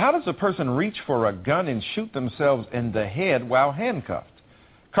 But how does a person reach for a gun and shoot themselves in the head while handcuffed?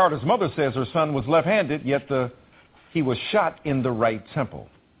 Carter's mother says her son was left-handed, yet he was shot in the right temple.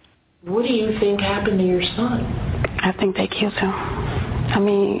 What do you think happened to your son? I think they killed him.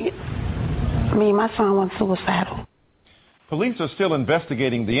 My son was suicidal. Police are still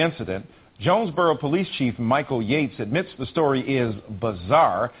investigating the incident. Jonesboro Police Chief Michael Yates admits the story is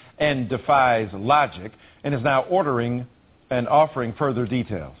bizarre and defies logic and is now ordering and offering further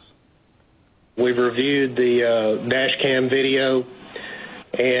details. We've reviewed the dash cam video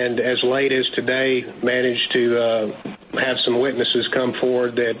and as late as today managed to have some witnesses come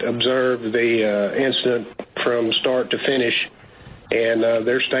forward that observed the incident from start to finish, and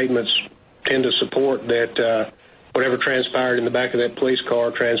their statements tend to support that whatever transpired in the back of that police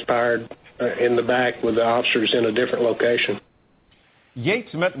car transpired in the back with the officers in a different location.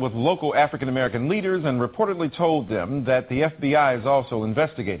 Yates met with local African-American leaders and reportedly told them that the FBI is also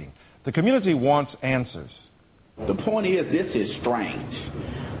investigating. The community wants answers. The point is, this is strange.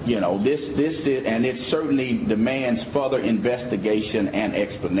 You know, this is, and it certainly demands further investigation and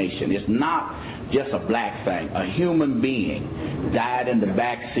explanation. It's not just a black thing. A human being died in the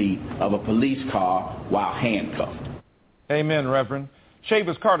back seat of a police car while handcuffed. Amen, Reverend.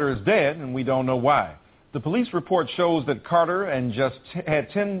 Chavis Carter is dead, and we don't know why. The police report shows that Carter and just had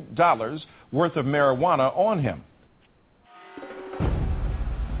 $10 worth of marijuana on him.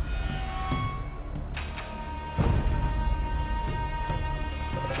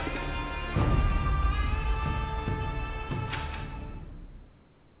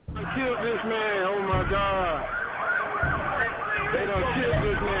 Killed this man, oh my God. They done killed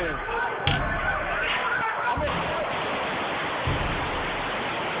this man.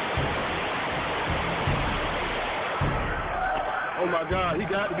 Oh my God, he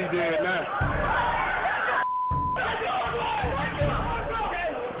got to be dead now.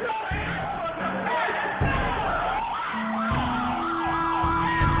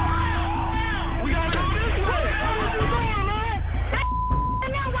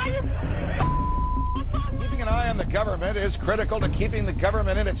 Keeping an eye on the government is critical to keeping the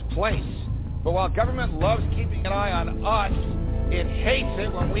government in its place. But while government loves keeping an eye on us, it hates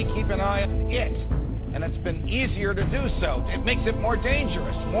it when we keep an eye on it. And it's been easier to do so. It makes it more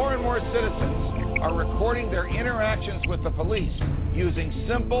dangerous. More and more citizens are recording their interactions with the police using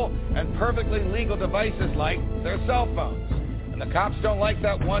simple and perfectly legal devices like their cell phones. And the cops don't like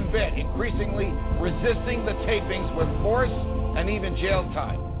that one bit, increasingly resisting the tapings with force and even jail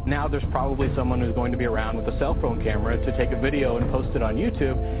time. Now there's probably someone who's going to be around with a cell phone camera to take a video and post it on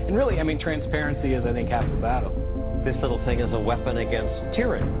YouTube. And really, I mean, transparency is, I think, half the battle. This little thing is a weapon against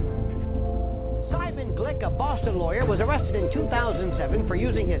tyranny. Simon Glick, a Boston lawyer, was arrested in 2007 for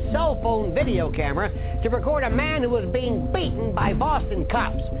using his cell phone video camera to record a man who was being beaten by Boston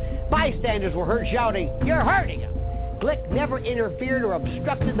cops. Bystanders were heard shouting, "You're hurting him!" Glick never interfered or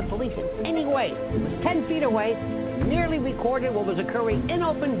obstructed the police in any way. He was 10 feet away, merely recorded what was occurring in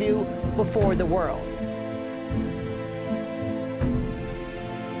open view before the world.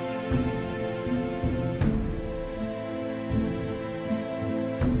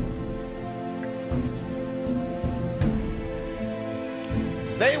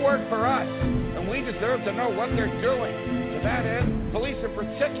 They work for us, and we deserve to know what they're doing. To that end, police in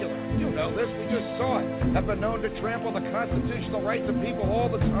particular, you know this, we just saw it, have been known to trample the constitutional rights of people all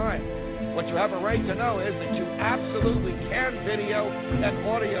the time. What you have a right to know is that you absolutely can video and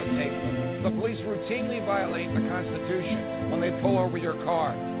audio tape them. The police routinely violate the Constitution when they pull over your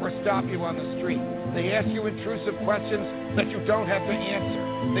car or stop you on the street. They ask you intrusive questions that you don't have to answer.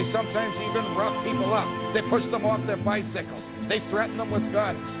 They sometimes even rough people up. They push them off their bicycles. They threaten them with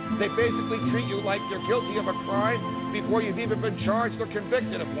guns. They basically treat you like you're guilty of a crime before you've even been charged or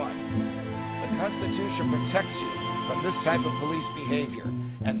convicted of one. The Constitution protects you from this type of police behavior.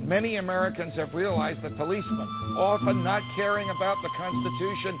 And many Americans have realized that policemen, often not caring about the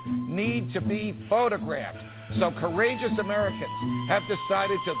Constitution, need to be photographed. So courageous Americans have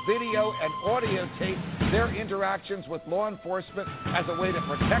decided to video and audio tape their interactions with law enforcement as a way to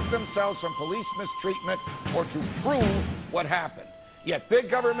protect themselves from police mistreatment or to prove what happened. Yet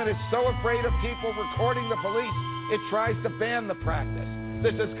big government is so afraid of people recording the police, it tries to ban the practice.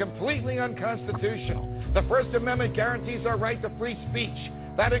 This is completely unconstitutional. The First Amendment guarantees our right to free speech.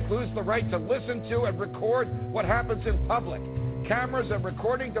 That includes the right to listen to and record what happens in public. Cameras and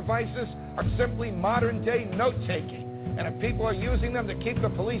recording devices are simply modern-day note-taking. And if people are using them to keep the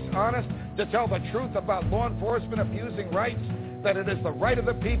police honest, to tell the truth about law enforcement abusing rights, then it is the right of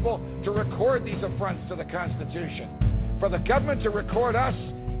the people to record these affronts to the Constitution. For the government to record us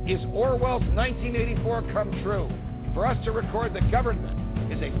is Orwell's 1984 come true. For us to record the government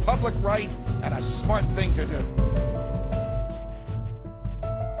is a public right and a smart thing to do.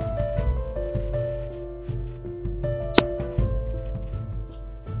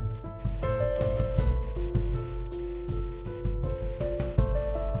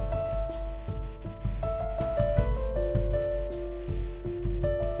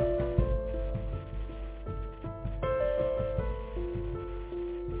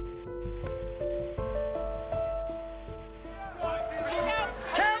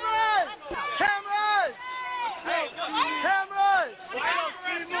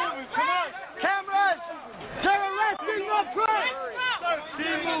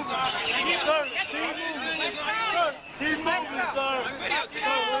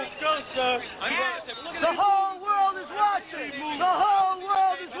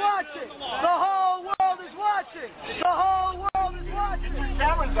 The whole world is watching. The whole world is watching. Get your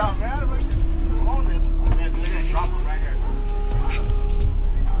cameras out, man. Hold this. They're going to drop it right here.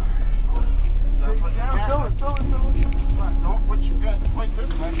 Don't put your gun point this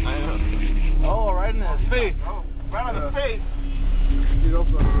way. I know. Oh, right in his face. Oh, right on the face.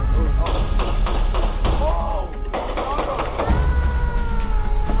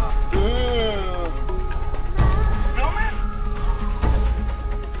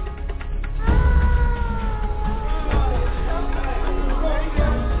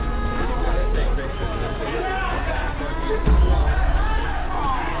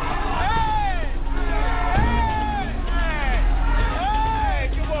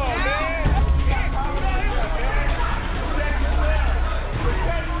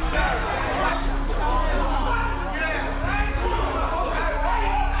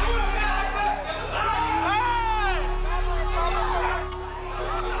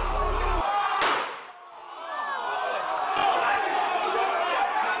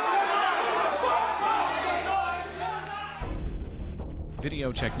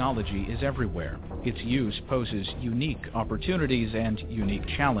 Video technology is everywhere. Its use poses unique opportunities and unique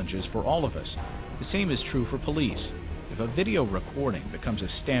challenges for all of us. The same is true for police. If a video recording becomes a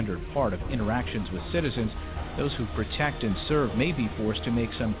standard part of interactions with citizens, those who protect and serve may be forced to make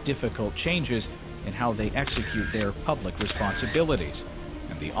some difficult changes in how they execute their public responsibilities.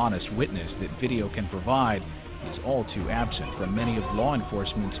 And the honest witness that video can provide is all too absent from many of law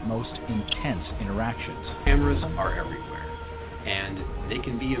enforcement's most intense interactions. Cameras are everywhere, and they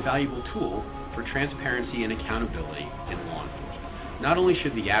can be a valuable tool for transparency and accountability in law enforcement. Not only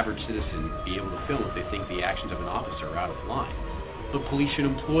should the average citizen be able to film if they think the actions of an officer are out of line, but police should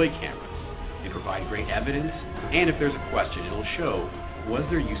employ cameras. They provide great evidence, and if there's a question, it'll show, was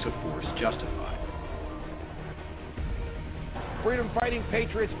their use of force justified? Freedom-fighting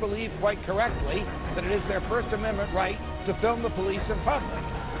patriots believe quite correctly that it is their First Amendment right to film the police in public.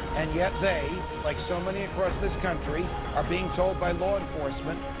 And yet they, like so many across this country, are being told by law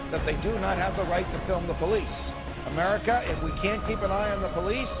enforcement that they do not have the right to film the police. America, if we can't keep an eye on the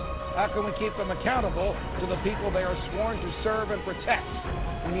police, how can we keep them accountable to the people they are sworn to serve and protect?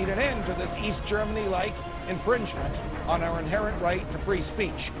 We need an end to this East Germany-like infringement on our inherent right to free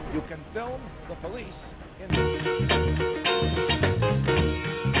speech. You can film the police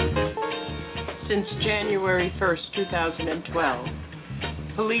Since January 1st, 2012,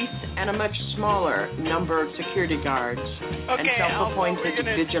 police and a much smaller number of security guards and self-appointed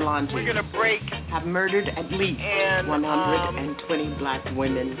vigilantes have murdered at least 120 black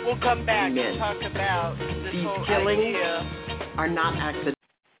women we'll come back and men. And talk about this These whole killings idea are not accidental.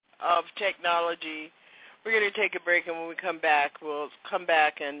 Of technology. We're going to take a break, and when we come back, we'll come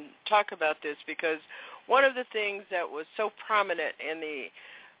back and talk about this, because one of the things that was so prominent in the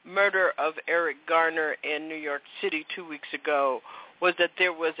murder of Eric Garner in New York City 2 weeks ago was that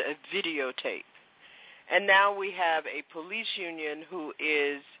there was a videotape. And now we have a police union who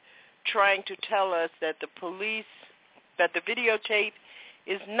is trying to tell us that the videotape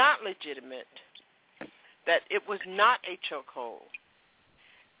is not legitimate, that it was not a chokehold.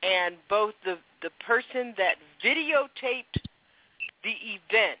 And both the person that videotaped the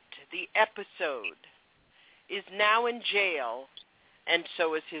event, the episode, is now in jail, and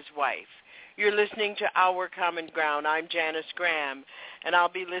so is his wife. You're listening to Our Common Ground. I'm Janice Graham, and I'll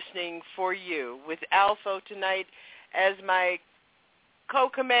be listening for you with Alpha tonight as my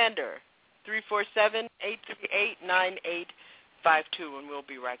co-commander, 347-838-9852, and we'll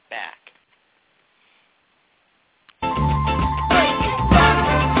be right back.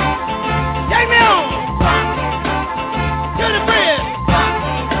 Take me on! To the bridge!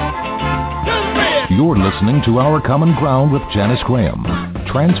 To the bridge! You're listening to Our Common Ground with Janice Graham,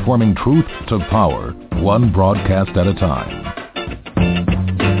 transforming truth to power, one broadcast at a time.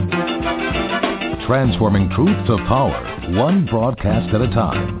 Transforming truth to power, one broadcast at a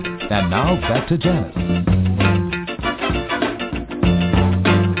time. And now, back to Janice.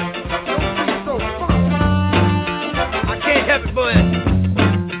 I can't help it, boy.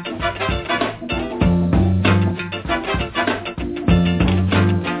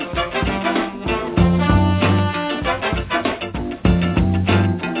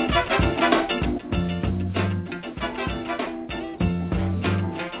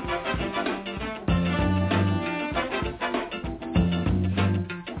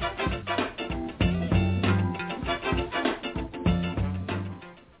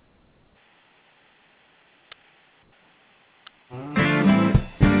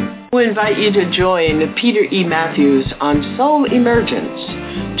 We invite you to join Peter E. Matthews on Soul Emergence,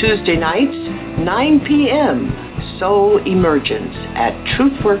 Tuesday nights, 9 p.m., Soul Emergence at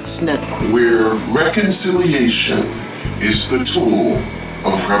TruthWorks Network. Where reconciliation is the tool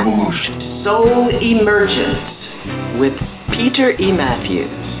of revolution. Soul Emergence with Peter E.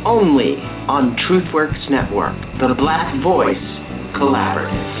 Matthews, only on TruthWorks Network, the Black Voice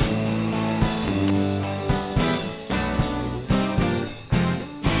Collaborative.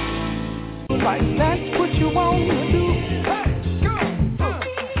 Right, that's what you want to do.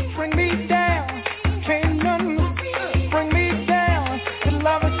 Bring me down, can't none bring me down. The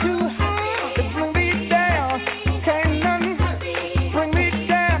love is too high to bring me down. Can't none bring me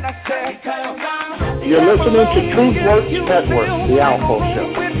down. I said, you're listening to TruthWorks Network, the Alpha Show.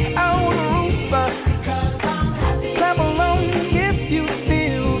 Clap along if you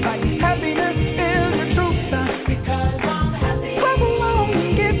feel like happiness is the truth. Clap along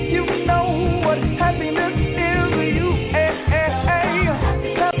if you know what happiness is to you.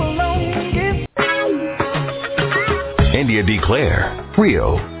 Clap along if India Declare,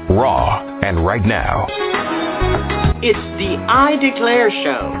 real, raw, and right now. It's the I Declare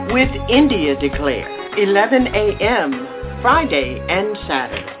Show with India Declare, 11 a.m. Friday and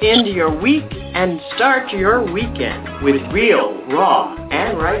Saturday. End your week and start your weekend with real, raw,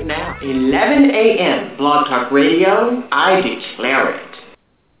 and right now. 11 a.m. Blog Talk Radio, I Declare it.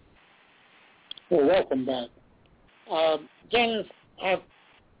 Well, welcome back. Janice, I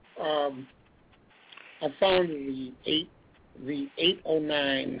found the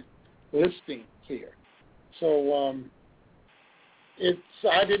 809 listing here. So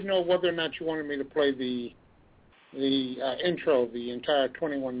I didn't know whether or not you wanted me to play the intro, the entire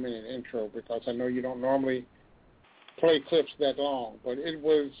 21-minute intro, because I know you don't normally play clips that long. But it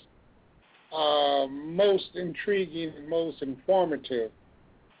was most intriguing and most informative,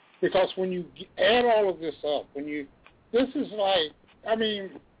 because when you add all of this up, this is like, I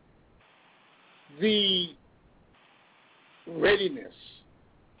mean, the readiness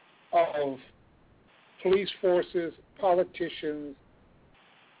of police forces, politicians,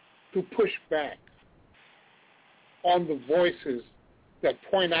 to push back on the voices that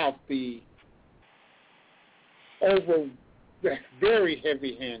point out the very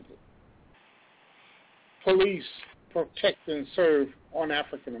heavy-handed police protect and serve on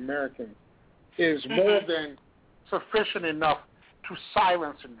African Americans is more than sufficient enough to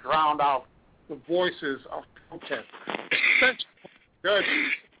silence and drown out the voices of protest.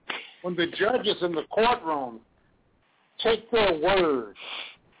 When the judges in the courtroom take their word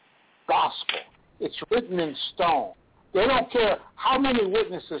gospel, it's written in stone. They don't care how many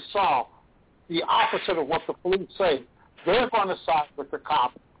witnesses saw the opposite of what the police say. They're going to side with the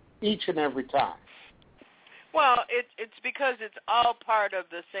cop each and every time. Well, it's because it's all part of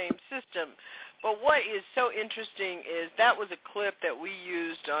the same system. But what is so interesting is that was a clip that we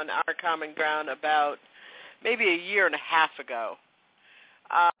used on Our Common Ground about maybe a year and a half ago,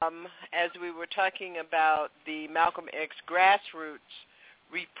 as we were talking about the Malcolm X grassroots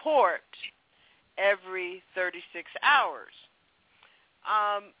report every 36 hours.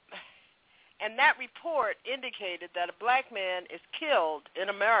 And that report indicated that a black man is killed in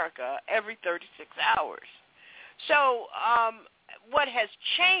America every 36 hours. So what has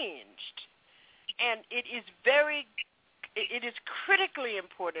changed, and it is critically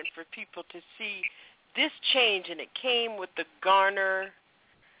important for people to see this change, and it came with the Garner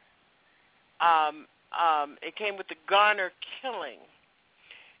killing,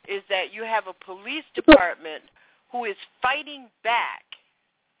 is that you have a police department who is fighting back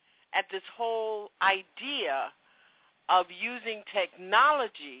at this whole idea of using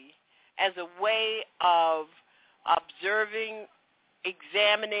technology as a way of observing,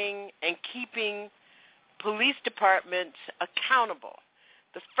 examining, and keeping police departments accountable.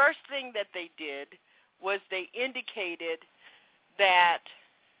 The first thing that they did was they indicated that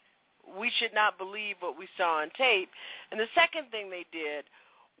we should not believe what we saw on tape. And the second thing they did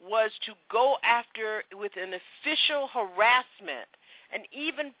was to go after with an official harassment and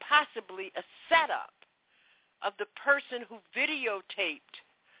even possibly a setup of the person who videotaped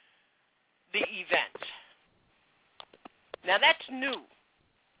the event. Now, that's new.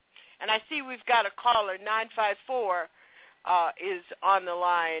 And I see we've got a caller, 954, is on the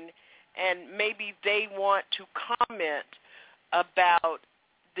line, and maybe they want to comment about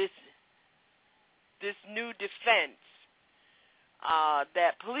this new defense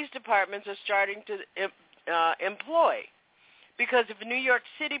that police departments are starting to employ. Because if a New York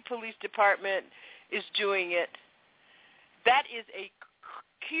City Police Department is doing it, that is a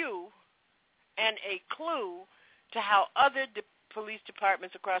cue and a clue to how other police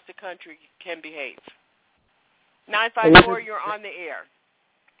departments across the country can behave. 954, you're on the air.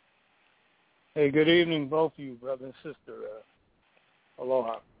 Hey, good evening, both of you, brother and sister.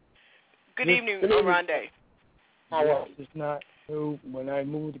 Aloha. Good evening, Orande. It's not new. When I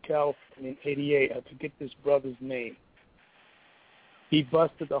moved to California in '88, I forget this brother's name. He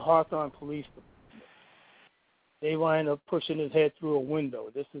busted the Hawthorne Police Department. They wind up pushing his head through a window.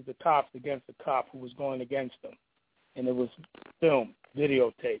 This is the cops against the cop who was going against them. And it was filmed,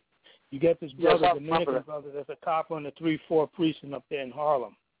 videotape. You get this brother, Dominican brother, there's a cop on the 3-4 precinct up there in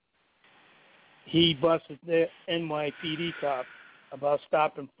Harlem. He busted their NYPD cop about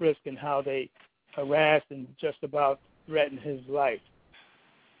stop and frisk and how they harassed and just about threatened his life.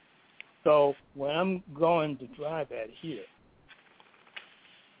 So when I'm going to drive at here,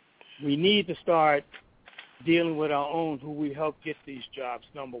 we need to start dealing with our own who we help get these jobs,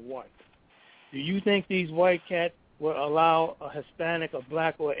 number one. Do you think these white cats will allow a Hispanic, a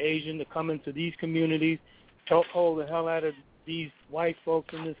black, or Asian to come into these communities, hold the hell out of these white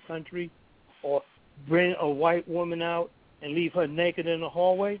folks in this country, or bring a white woman out and leave her naked in the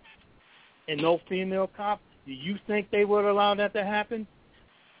hallway and no female cop? Do you think they would allow that to happen?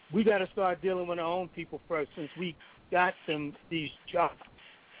 We got to start dealing with our own people first since we got them these jobs.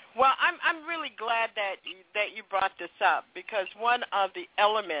 Well, I'm really glad that you brought this up, because one of the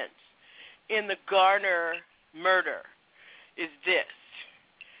elements in the Garner murder is this,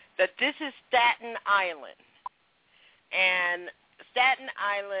 that this is Staten Island, and Staten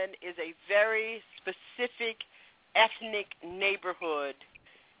Island is a very specific ethnic neighborhood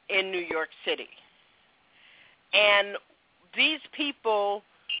in New York City. And these people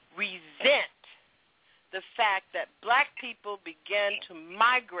resent the fact that black people began to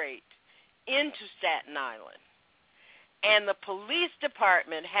migrate into Staten Island. And the police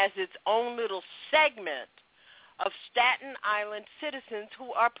department has its own little segment of Staten Island citizens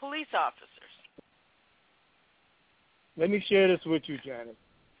who are police officers. Let me share this with you, Janet.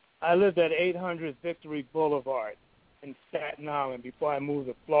 I lived at 800 Victory Boulevard in Staten Island before I moved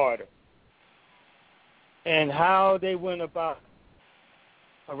to Florida. And how they went about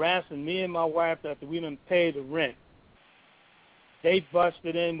harassing me and my wife after we didn't pay the rent. They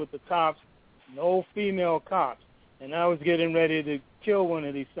busted in with the cops, no female cops, and I was getting ready to kill one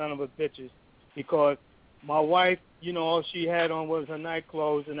of these son of a bitches because my wife, all she had on was her night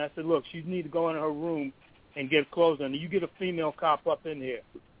clothes, and I said, look, she needs to go in her room and get clothes on. You get a female cop up in here.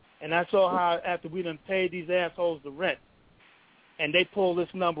 And I saw how after we done paid these assholes the rent, and they pulled this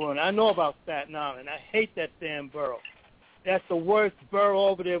number on. I know about Staten Island. I hate that damn borough. That's the worst borough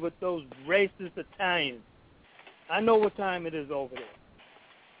over there with those racist Italians. I know what time it is over there.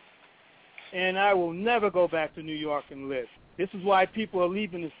 And I will never go back to New York and live. This is why people are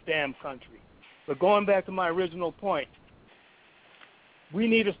leaving this damn country. But going back to my original point, we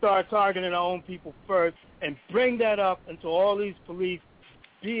need to start targeting our own people first and bring that up into all these police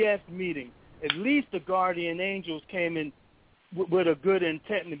BS meetings. At least the Guardian Angels came in with a good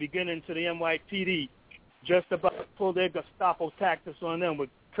intent in the beginning to the NYPD, just about to pull their Gestapo tactics on them with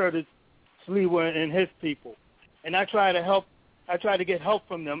Curtis Sleewer and his people. And I try to get help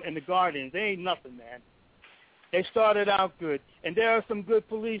from them and the Guardians. They ain't nothing, man. They started out good. And there are some good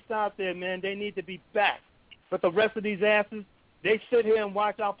police out there, man. They need to be back. But the rest of these asses, they sit here and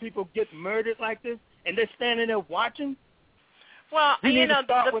watch our people get murdered like this, and they're standing there watching? Well,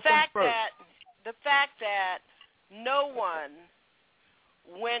 the fact that no one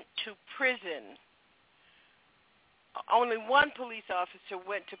went to prison, only one police officer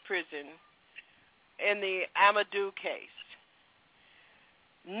went to prison in the Amadou case.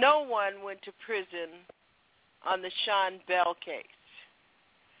 No one went to prison on the Sean Bell case.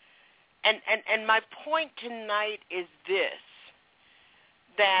 And my point tonight is this,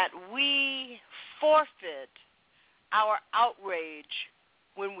 that we forfeit our outrage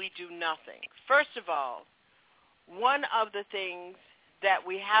when we do nothing. First of all, one of the things that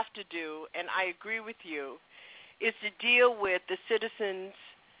we have to do, and I agree with you, is to deal with the Citizens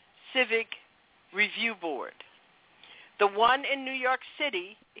Civic Review Board. The one in New York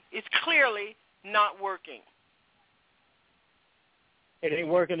City is clearly not working. It ain't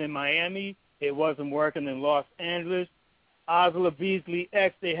working in Miami. It wasn't working in Los Angeles. Osler Beasley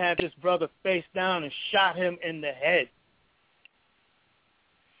X, they had this brother face down and shot him in the head.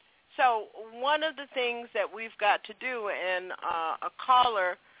 So one of the things that we've got to do, and a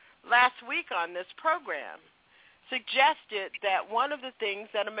caller last week on this program suggested that one of the things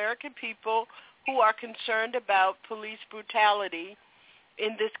that American people who are concerned about police brutality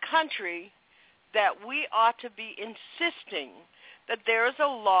in this country, that we ought to be insisting that there is a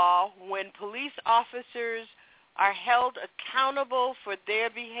law when police officers are held accountable for their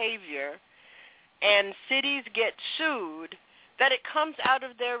behavior and cities get sued, that it comes out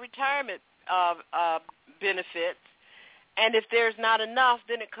of their retirement benefits. And if there's not enough,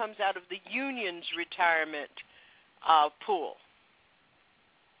 then it comes out of the union's retirement pool.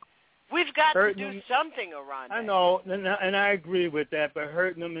 We've got to do something, Aranda. I know, and I agree with that, but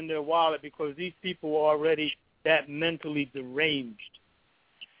hurting them in their wallet because these people are already that mentally deranged.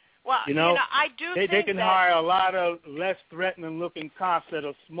 Well, you know I do think they can hire a lot of less threatening-looking cops that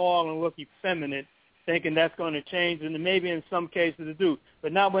are small and look effeminate, thinking that's going to change, and maybe in some cases it do,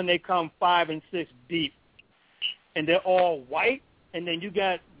 but not when they come 5 and 6 deep, and they're all white, and then you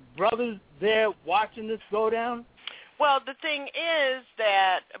got brothers there watching this go down. Well, the thing is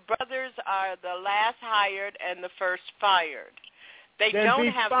that brothers are the last hired and the first fired. They don't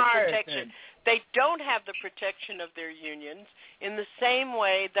have the protection. Then. They don't have the protection of their unions in the same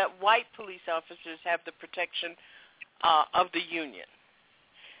way that white police officers have the protection of the union.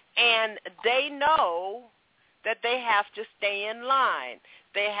 And they know that they have to stay in line.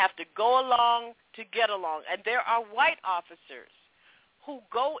 They have to go along to get along. And there are white officers who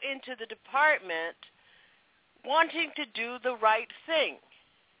go into the department wanting to do the right thing.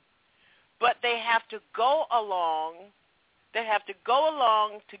 But they have to go along. They have to go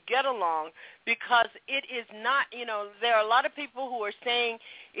along to get along because it is not, there are a lot of people who are saying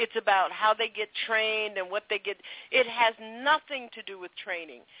it's about how they get trained and what they get. It has nothing to do with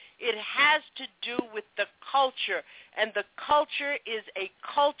training. It has to do with the culture, and the culture is a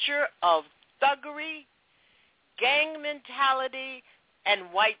culture of thuggery, gang mentality,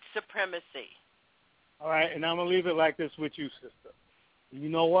 and white supremacy. All right, and I'm going to leave it like this with you, sister. You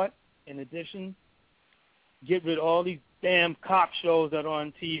know what? In addition, get rid of all these damn cop shows that are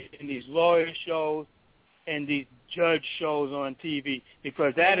on TV and these lawyer shows and these judge shows on TV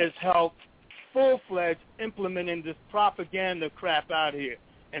because that has helped full-fledged implementing this propaganda crap out here.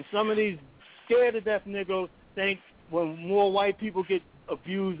 And some of these scared-to-death niggas think when more white people get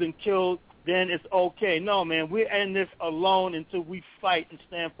abused and killed, then it's okay. No, man, we're in this alone until we fight and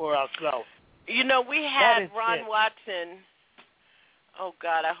stand for ourselves. We had Ron Watson. Oh,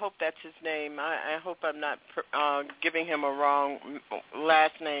 God, I hope that's his name. I hope I'm not giving him a wrong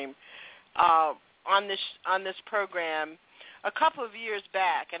last name. On this program a couple of years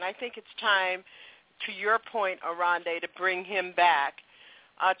back, and I think it's time, to your point, Aranda, to bring him back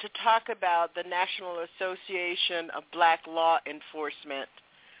to talk about the National Association of Black Law Enforcement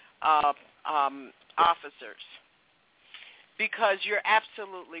officers, because you're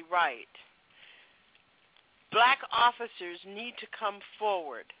absolutely right. Black officers need to come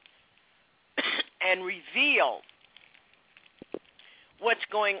forward and reveal what's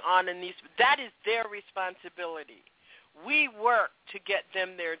going on in these. That is their responsibility. We work to get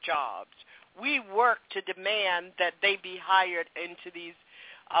them their jobs. We work to demand that they be hired into these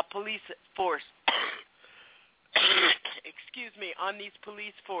police force. Excuse me, on these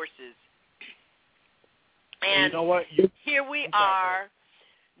police forces. And you know what? Here we are,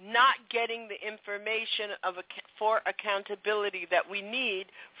 not getting the information for accountability that we need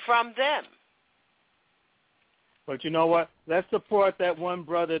from them. But you know what? Let's support that one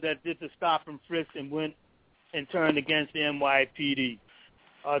brother that did the stop and frisk and went and turned against the NYPD,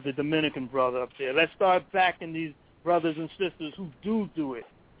 the Dominican brother up there. Let's start backing these brothers and sisters who do it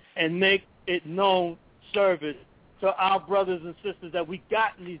and make it known service to our brothers and sisters that we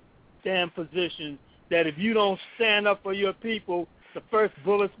got in these damn positions, that if you don't stand up for your people, the first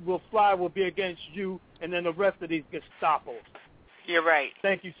bullets will fly will be against you, and then the rest of these Gestapos. You're right.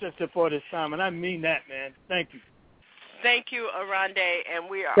 Thank you, sister, for this time, and I mean that, man. Thank you. Thank you, Aranda, and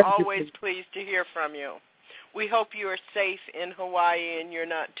we are always pleased to hear from you. We hope you are safe in Hawaii and you're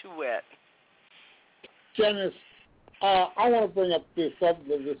not too wet. Janice, I want to bring up this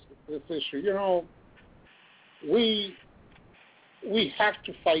issue. We have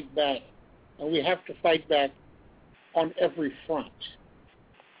to fight back, and we have to fight back on every front.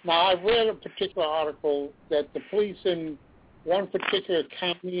 Now, I read a particular article that the police in one particular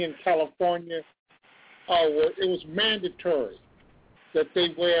county in California, it was mandatory that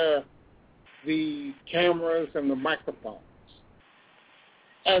they wear the cameras and the microphones,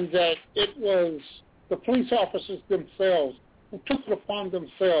 and that it was the police officers themselves who took it upon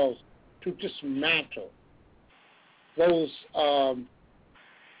themselves to dismantle those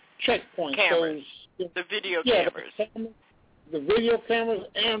checkpoints, cameras. The video cameras. The video cameras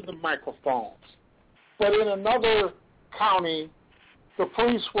and the microphones. But in another county, the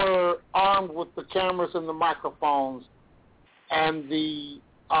police were armed with the cameras and the microphones, and the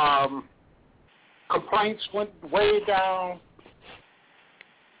complaints went way down.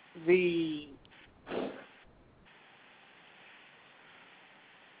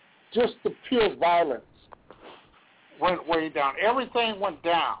 Just the pure violence went way down. Everything went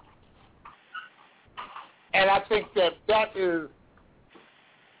down. And I think that is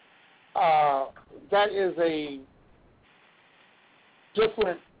a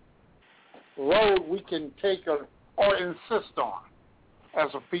different road we can take or insist on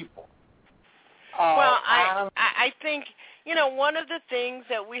as a people. Well, I think, one of the things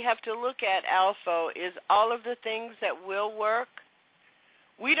that we have to look at, Alpha, is all of the things that will work.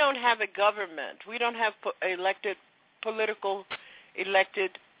 We don't have a government. We don't have elected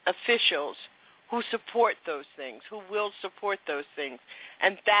officials who support those things, who will support those things.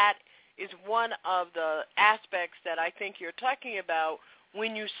 And that is one of the aspects that I think you're talking about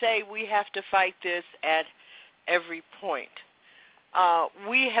when you say we have to fight this at every point.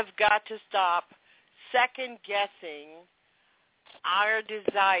 We have got to stop second-guessing our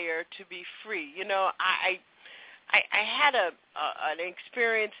desire to be free. I had an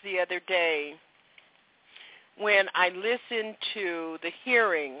experience the other day when I listened to the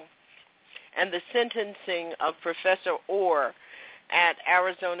hearing and the sentencing of Professor Orr at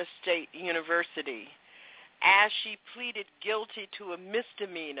Arizona State University as she pleaded guilty to a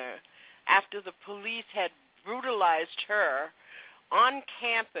misdemeanor after the police had brutalized her on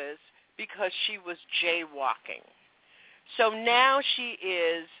campus because she was jaywalking. So now she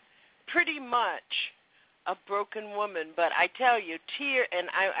is pretty much a broken woman. But I tell you,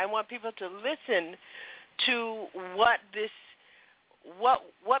 I want people to listen to what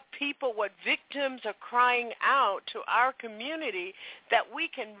victims are crying out to our community that we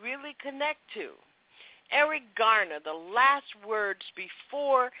can really connect to. Eric Garner, the last words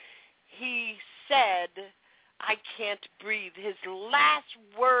before he said, "I can't breathe," his last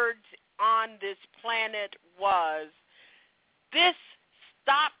words on this planet was, "This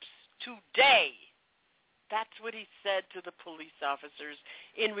stops today." That's what he said to the police officers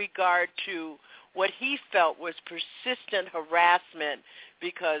in regard to what he felt was persistent harassment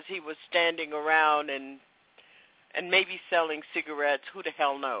because he was standing around and maybe selling cigarettes. Who the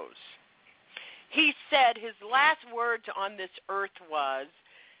hell knows? He said his last words on this earth was,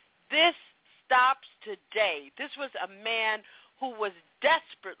 "This stops today." This was a man who was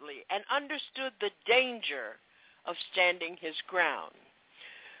desperately and understood the danger of standing his ground.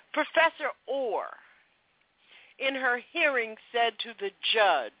 Professor Orr, in her hearing, said to the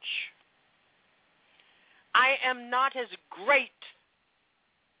judge, "I am not as great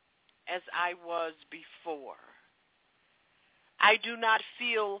as I was before. I do not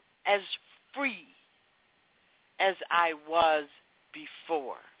feel as free as I was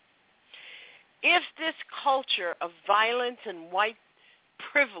before." If this culture of violence and white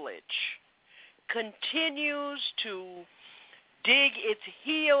privilege continues to dig its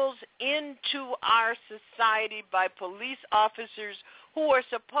heels into our society by police officers who are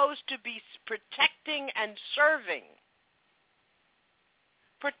supposed to be protecting and serving,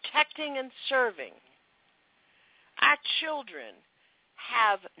 our children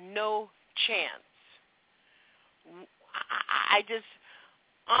have no chance.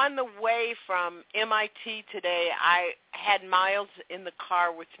 On the way from MIT today, I had Miles in the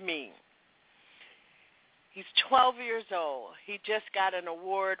car with me. He's 12 years old. He just got an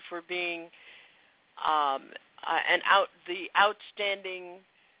award for being the outstanding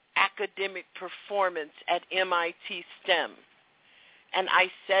academic performance at MIT STEM. And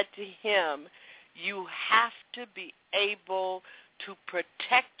I said to him, you have to be able to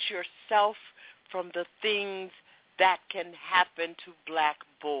protect yourself from the things that can happen to black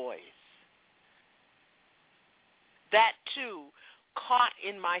boys. That, too, caught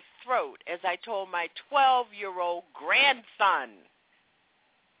in my throat as I told my 12-year-old grandson,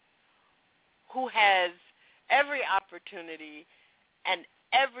 who has every opportunity and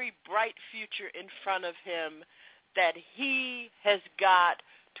every bright future in front of him, that he has got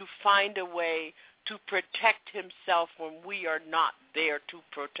to find a way to protect himself when we are not there to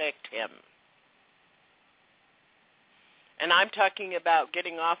protect him. And I'm talking about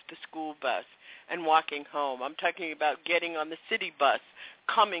getting off the school bus and walking home. I'm talking about getting on the city bus,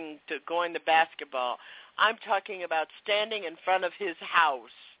 going to basketball. I'm talking about standing in front of his house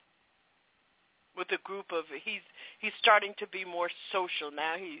with a group of, he's starting to be more social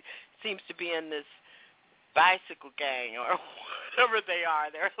now. He seems to be in this bicycle gang or whatever they are.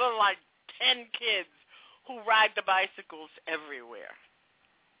 They're like 10 kids who ride the bicycles everywhere.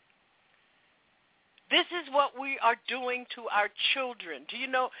 This is what we are doing to our children. Do you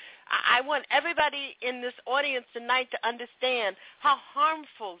know, I want everybody in this audience tonight to understand how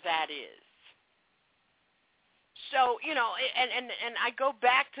harmful that is. So, and I go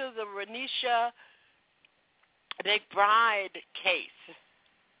back to the Renisha McBride case,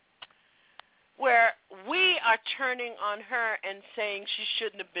 where we are turning on her and saying she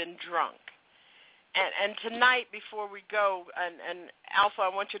shouldn't have been drunk. And tonight, before we go, and Alpha, I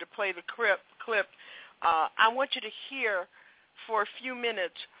want you to play the clip. I want you to hear for a few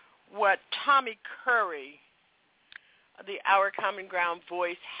minutes what Tommy Curry, the Our Common Ground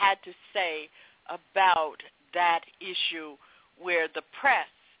voice, had to say about that issue where the press,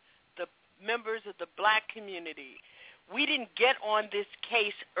 the members of the black community, we didn't get on this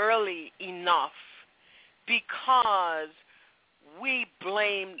case early enough because we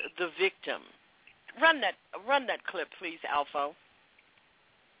blamed the victim. Run that clip, please, Alpha.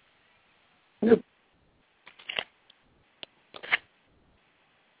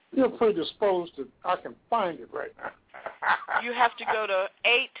 You're predisposed to, I can find it right now. You have to go to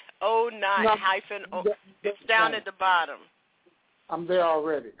 809-. It's down at the bottom. I'm there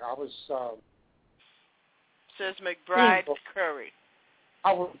already. I was... says McBride Curry.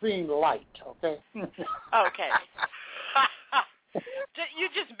 I was being light, okay? Okay. You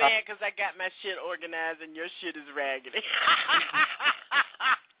just mad because I got my shit organized and your shit is raggedy.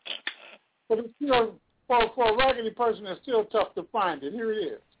 But it's still, for a raggedy person, it's still tough to find it. Here it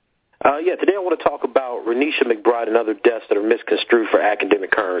is. Today I want to talk about Renisha McBride and other deaths that are misconstrued for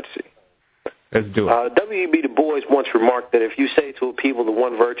academic currency. Let's do it. W.E.B. Du Bois once remarked that if you say to a people the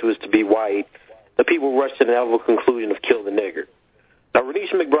one virtue is to be white, the people rush to the inevitable conclusion of kill the nigger. Now,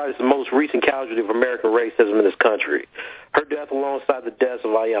 Renisha McBride is the most recent casualty of American racism in this country. Her death, alongside the deaths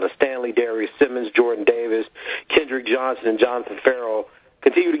of Ayanna Stanley, Darius Simmons, Jordan Davis, Kendrick Johnson, and Jonathan Farrell,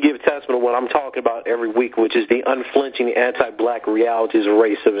 continue to give testament to what I'm talking about every week, which is the unflinching anti-black realities of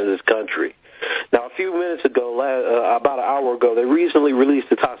racism in this country. Now, a few minutes ago, about an hour ago, they recently released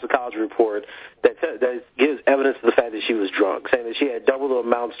a toxicology report that gives evidence of the fact that she was drunk, saying that she had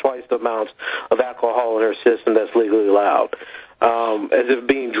twice the amounts of alcohol in her system that's legally allowed, as if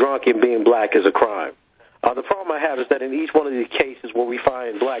being drunk and being black is a crime. The problem I have is that in each one of these cases where we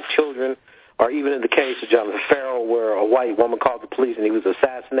find black children, or even in the case of Jonathan Farrell, where a white woman called the police and he was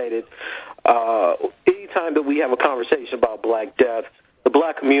assassinated, anytime that we have a conversation about black death, the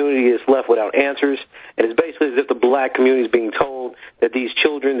black community is left without answers, and it's basically as if the black community is being told that these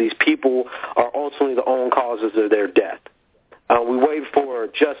children, these people, are ultimately the own causes of their death. We wait for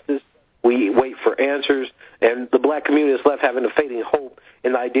justice, we wait for answers, and the black community is left having a fading hope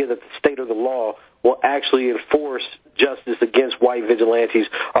in the idea that the state or the law will actually enforce justice against white vigilantes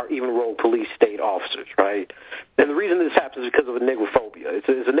or even rogue police state officers, right? And the reason this happens is because of a nigrophobia. It's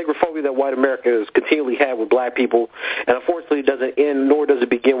a nigrophobia that white America has continually had with black people, and unfortunately it doesn't end, nor does it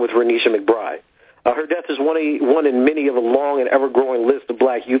begin with Renisha McBride. Her death is one in many of a long and ever-growing list of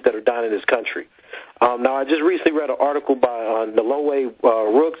black youth that are dying in this country. Now, I just recently read an article by Naloe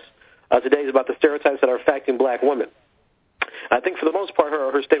Rooks. Today is about the stereotypes that are affecting black women. I think for the most part,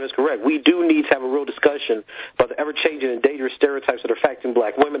 her statement is correct. We do need to have a real discussion about the ever-changing and dangerous stereotypes that are affecting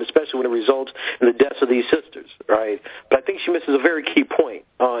black women, especially when it results in the deaths of these sisters, right? But I think she misses a very key point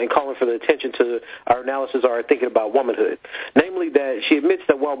in calling for the attention to our analysis or our thinking about womanhood, namely that she admits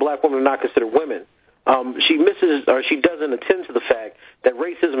that while black women are not considered women, she misses or she doesn't attend to the fact that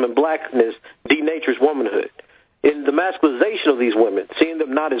racism and blackness denatures womanhood. In the masculization of these women, seeing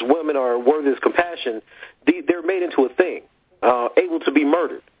them not as women or worthy of compassion, they're made into a thing, able to be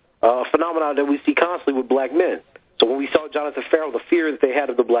murdered, a phenomenon that we see constantly with black men. So when we saw Jonathan Farrell, the fear that they had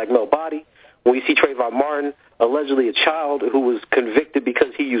of the black male body, when we see Trayvon Martin, allegedly a child who was convicted because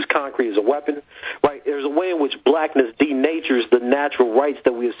he used concrete as a weapon, right? There's a way in which blackness denatures the natural rights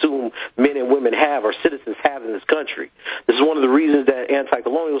that we assume men and women have or citizens have in this country. This is one of the reasons that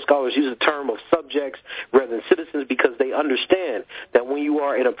anti-colonial scholars use the term of subjects rather than citizens, because they understand that when you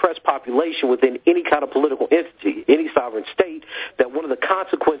are an oppressed population within any kind of political entity, any sovereign state, that one of the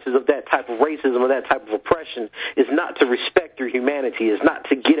consequences of that type of racism or that type of oppression is not to respect your humanity, is not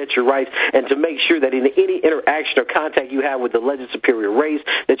to get at your rights, and to make sure that in any interaction or contact you have with the alleged superior race,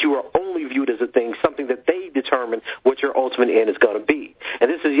 that you are only viewed as a thing, something that they determine what your ultimate end is going to be. And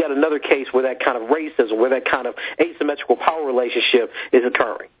this is yet another case where that kind of racism, where that kind of asymmetrical power relationship is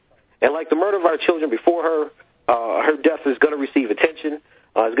occurring. And like the murder of our children before her, her death is going to receive attention,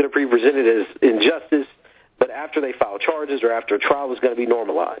 is going to be presented as injustice, but after they file charges or after a trial, it's going to be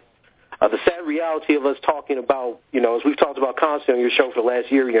normalized. The sad reality of us talking about, as we've talked about constantly on your show for the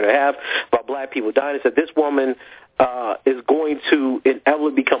last year and a half, about black people dying, is that this woman is going to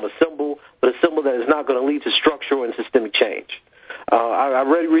inevitably become a symbol, but a symbol that is not going to lead to structural and systemic change. I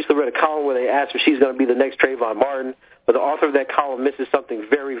recently read a column where they asked if she's going to be the next Trayvon Martin, but the author of that column misses something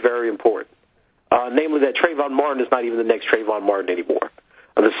very, very important, namely that Trayvon Martin is not even the next Trayvon Martin anymore.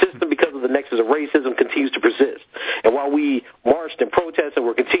 The system, because of the nexus of racism, continues to persist. And while we marched and protested and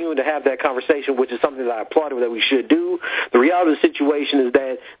we're continuing to have that conversation, which is something that I applaud that we should do, the reality of the situation is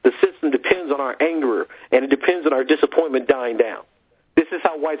that the system depends on our anger and it depends on our disappointment dying down. This is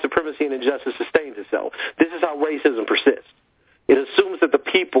how white supremacy and injustice sustains itself. This is how racism persists. It assumes that the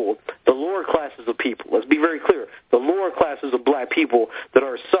people, the lower classes of people, let's be very clear, the lower classes of black people that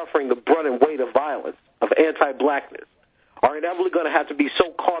are suffering the brunt and weight of violence, of anti-blackness, are inevitably going to have to be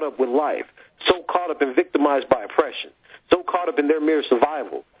so caught up with life, so caught up and victimized by oppression, so caught up in their mere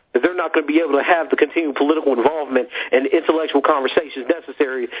survival, that they're not going to be able to have the continued political involvement and intellectual conversations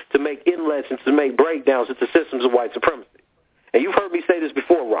necessary to make inlets and to make breakdowns into systems of white supremacy. And you've heard me say this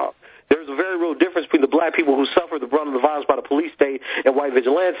before, Rob. There's a very real difference between the black people who suffer the brunt of the violence by the police state and white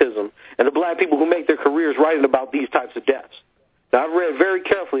vigilantism and the black people who make their careers writing about these types of deaths. Now, I've read very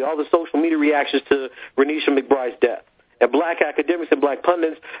carefully all the social media reactions to Renisha McBride's death. And black academics and black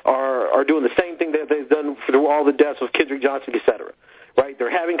pundits are doing the same thing that they've done through all the deaths of Kendrick Johnson, et cetera. Right?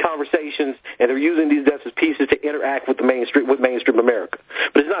 They're having conversations and they're using these deaths as pieces to interact with mainstream America.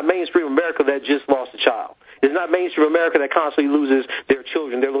 But it's not mainstream America that just lost a child. It's not mainstream America that constantly loses their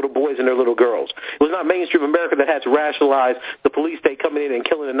children, their little boys and their little girls. It was not mainstream America that had to rationalize the police state coming in and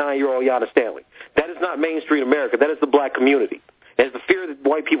killing a 9-year-old Yana Stanley. That is not mainstream America. That is the black community. It's the fear that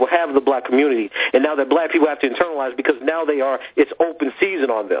white people have of the black community, and now that black people have to internalize because now it's open season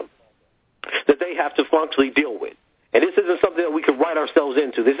on them, that they have to functionally deal with. And this isn't something that we can write ourselves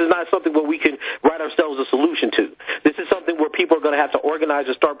into. This is not something where we can write ourselves a solution to. This is something where people are going to have to organize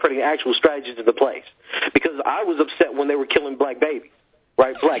and start putting actual strategies into place. Because I was upset when they were killing black babies,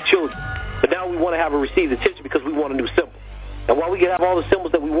 right, black children. But now we want to have a received attention because we want a new symbol. And while we can have all the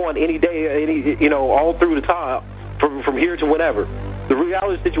symbols that we want any day, all through the time, from here to whenever, the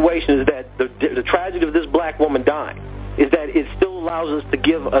reality of the situation is that the tragedy of this black woman dying is that it still allows us to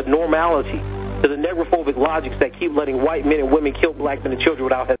give a normality to the negrophobic logics that keep letting white men and women kill black men and children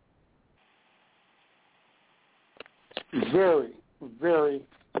without hesitation. Very, very,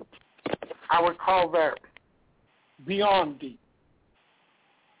 I would call that beyond deep.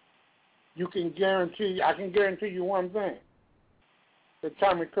 I can guarantee you one thing, that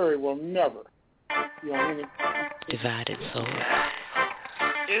Tommy Curry will never be on any divided soul.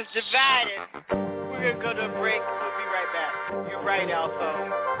 It's divided. We're going to go to a break. We'll be right back. You're right, Alpha.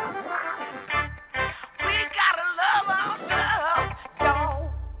 We gotta love ourselves, y'all.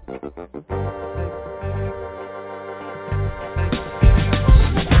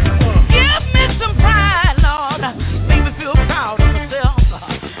 Give me some pride, Lord. Make me feel proud of myself.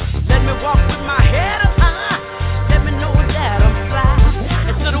 Let me walk with my head up high. Let me know that I'm fly.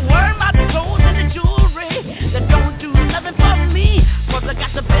 Instead of worrying about the clothes and the jewelry that don't do nothing for me. 'Cause I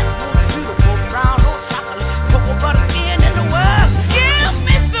got the best, most beautiful brown or chocolate, cocoa butter skin in the world. Give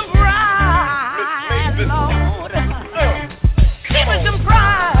me some pride, Lord. Give me some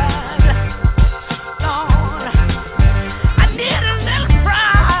pride, Lord. I need a little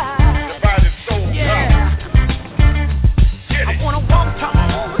pride. Yeah. I wanna walk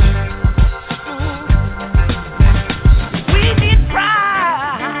tall. We need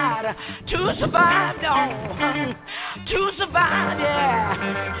pride to survive, dog. To survive, yeah.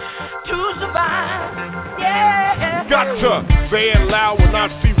 To survive, yeah. Got to say it loud when I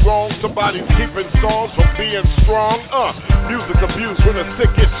see wrong. Somebody's keeping songs from being strong. Music abuse when the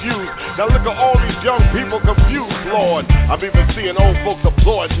sick gets used. Now look at all these young people confused, Lord. I'm even seeing old folks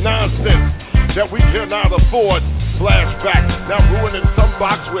applaud nonsense that we cannot afford. Flashback, now ruining some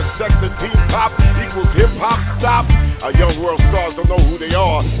box with sex and teen pop equals hip-hop. Stop. Our young world stars don't know who they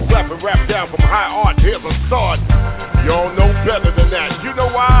are. Slapping rap down from high art, here's a start. Y'all know better than that. You know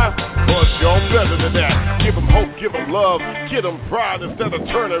why? 'Cause y'all better than that. Give them hope, give them love, give them pride instead of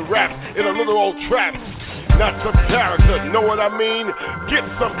turning rap in a little old trap. Not some character, know what I mean? Get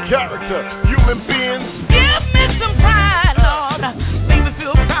some character, human beings. Give me some pride, Lord. Make me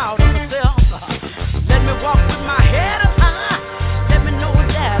feel proud of myself. Let me walk with my head up high. Let me know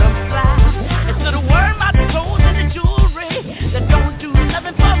that I'm fly. Instead of worrying about the clothes and the jewelry that don't do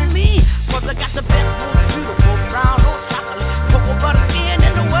nothing for me. 'Cause I got the best, most beautiful brown or chocolate, cocoa butter skin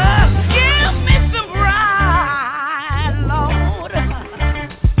in the world. Give me some pride, Lord.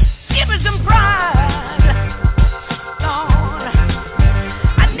 Give me some pride, Lord.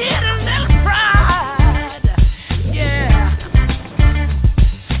 I need a little pride, yeah.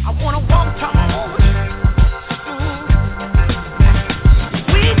 I wanna walk tall.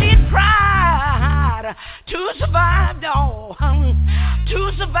 We need pride to survive, dog.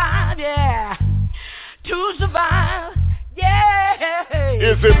 To survive, yeah. To survive, yeah.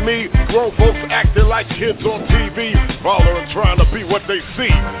 Is it me? Grown folks acting like kids on TV, following trying to be what they see.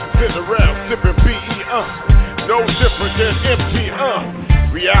 Sitting around sipping BE, no different than empty,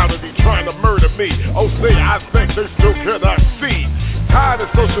 reality trying to murder me. Oh, say I think they still cannot see. Tired of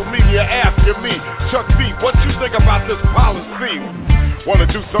social media asking me, Chuck D, what you think about this policy? Wanna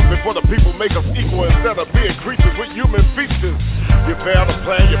do something for the people, make us equal instead of being creatures with human features. You fail to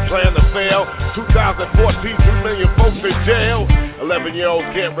plan, you plan to fail. 2014, 2 million folks in jail. 11-year-olds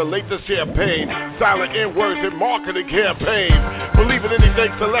can't relate to champagne. Silent N-words in marketing campaigns. Believing anything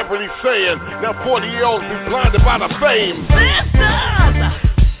celebrities saying. Now 40-year-olds be blinded by the fame. Sisters,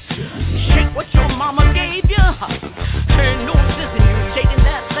 shake what your mama gave you. Turn no listen, you shaking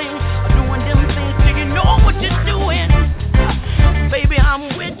that thing, doing them things till you know what you're doing. Baby,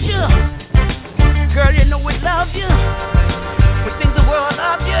 I'm with you. Girl, you know we love you. We think the world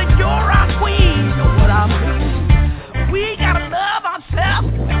loves you. You're our queen. You know what I mean? We gotta love ourselves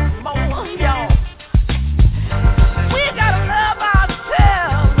more, y'all. We gotta love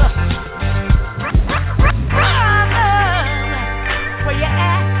ourselves. Run. Where you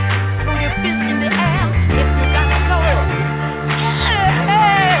at? Throw your fist in the air if you got to know.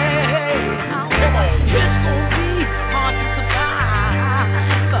 Hey, it's gonna be hard to survive.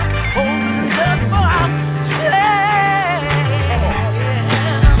 Holding just for ourselves.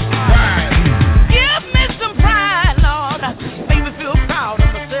 Give me some pride, Lord. Make me feel proud of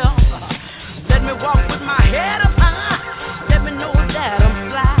myself. Let me walk with my head up high. Let me know that I'm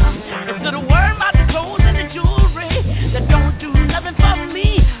fly. Instead of worrying about the clothes and the jewelry that don't do nothing for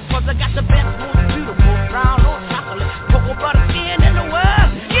me. 'Cause I got the best, most beautiful brown or chocolate cocoa butter skin in the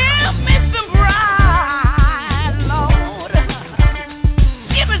world. Give me some pride, Lord.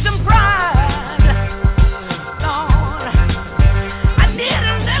 Give me some pride, Lord. I need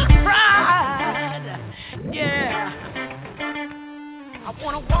a little pride. Yeah. I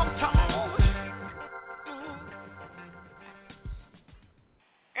wanna walk tall.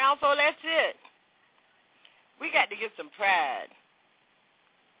 Also, that's it. We got to get some pride.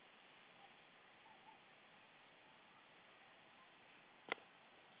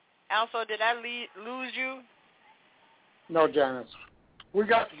 Also, did I lose you? No, Janice. We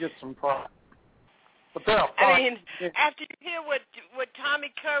got to get some pride. But I mean, after you hear what Tommy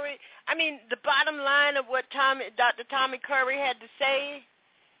Curry, I mean, the bottom line of what Dr. Tommy Curry had to say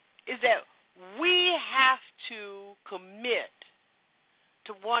is that we have to commit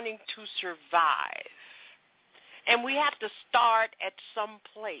to wanting to survive. And we have to start at some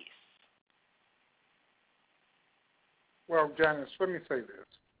place. Well, Janice, let me say this.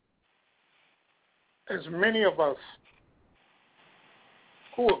 As many of us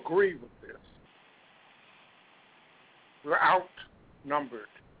who agree with this, we're outnumbered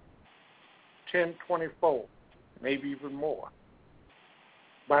 10-24, maybe even more,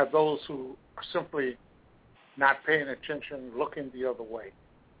 by those who are simply not paying attention, looking the other way.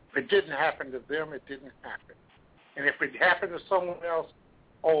 If it didn't happen to them, it didn't happen. And if it happened to someone else,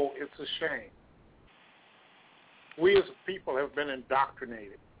 oh, it's a shame. We as a people have been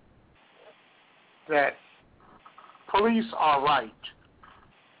indoctrinated that police are right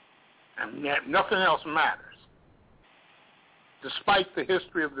and that nothing else matters. Despite the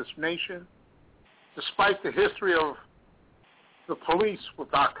history of this nation, despite the history of the police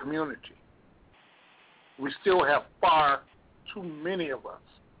with our community, we still have far too many of us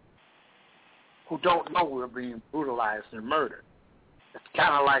who don't know we're being brutalized and murdered. It's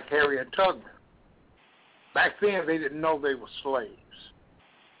kind of like Harriet Tubman. Back then, they didn't know they were slaves.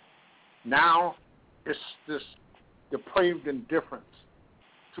 Now, it's this depraved indifference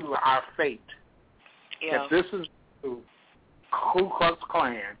to our fate. Yeah. If this is the Ku Klux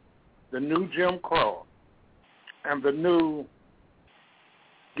Klan, the new Jim Crow, and the new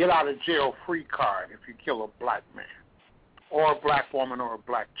get-out-of-jail-free card if you kill a black man or a black woman or a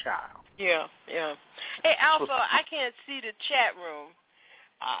black child. Yeah, yeah. Hey, Alpha, I can't see the chat room.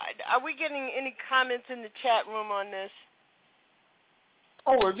 Are we getting any comments in the chat room on this?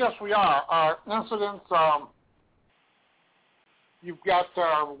 Oh, well, yes, we are. Incidents, you've got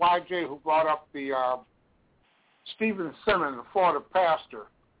YJ who brought up the Stephen Simmons, the Florida pastor,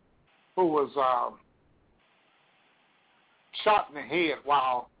 who was shot in the head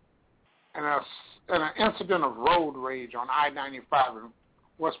while in an incident of road rage on I-95 in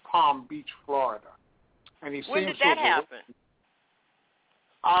West Palm Beach, Florida. And he when did that happen?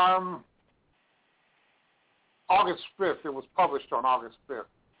 August 5th. It was published on August 5th.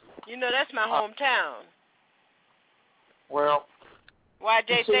 You know, that's my hometown. Well,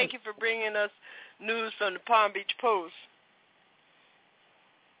 YJ, thank you for bringing us news from the Palm Beach Post.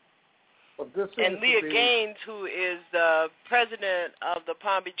 And Leah Gaines, who is the president of the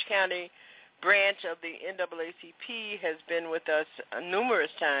Palm Beach County branch of the NAACP, has been with us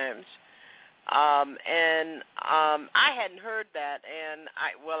numerous times. I hadn't heard that, and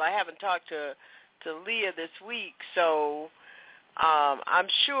I haven't talked to Leah this week, so I'm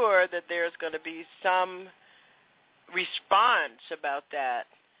sure that there's going to be some response about that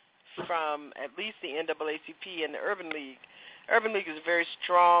from at least the NAACP and the Urban League. Urban League is a very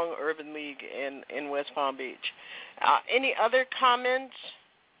strong urban league in West Palm Beach. Any other comments?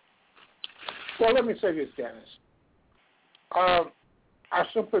 Well, let me say this, Janice. I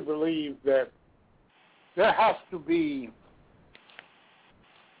simply believe that there has to be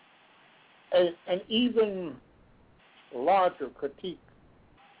an even larger critique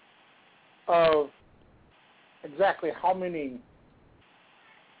of exactly how many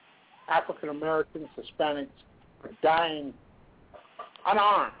African Americans, Hispanics are dying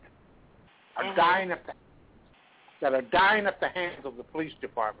unarmed, are dying at the hands of the police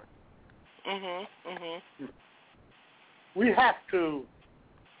department. We have to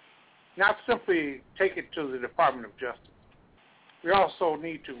not simply take it to the Department of Justice. We also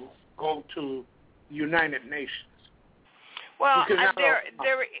need to go to the United Nations. Well,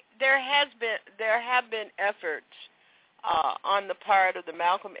 there have been efforts on the part of the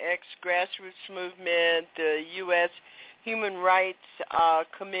Malcolm X grassroots movement, the U.S. Human Rights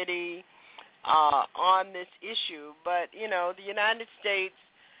Committee on this issue, but the United States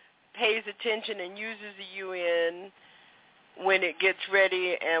pays attention and uses the UN when it gets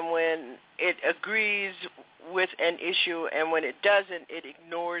ready and when it agrees with an issue, and when it doesn't, it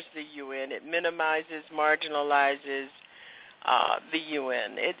ignores the UN. It minimizes, marginalizes the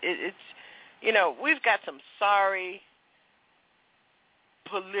UN. It's we've got some sorry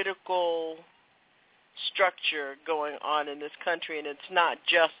political structure going on in this country, and it's not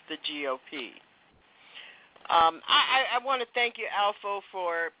just the GOP. I want to thank you, Alpha,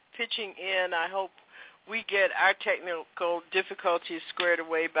 for pitching in. I hope we get our technical difficulties squared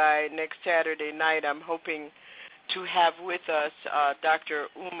away by next Saturday night. I'm hoping to have with us Dr.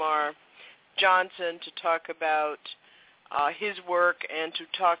 Umar Johnson to talk about his work and to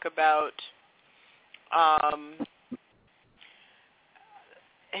talk about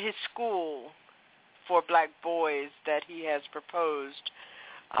his school for black boys that he has proposed.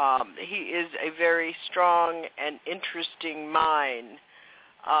 He is a very strong and interesting mind,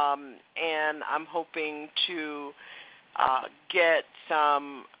 and I'm hoping to get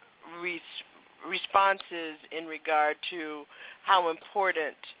some responses in regard to how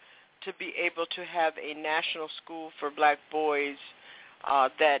important to be able to have a national school for black boys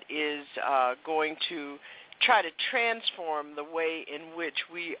that is going to try to transform the way in which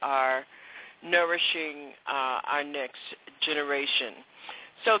we are nourishing our next generation.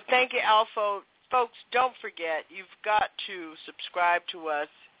 So thank you, Alpha. Folks, don't forget, you've got to subscribe to us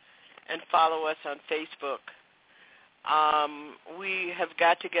and follow us on Facebook. We have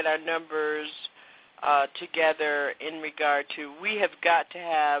got to get our numbers together in regard to, we have got to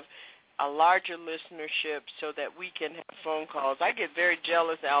have a larger listenership so that we can have phone calls. I get very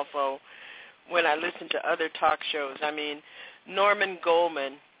jealous, Alpha, when I listen to other talk shows. I mean, Norman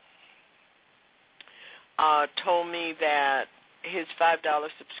Goldman told me that his $5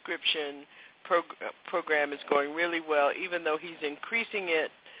 subscription program is going really well, even though he's increasing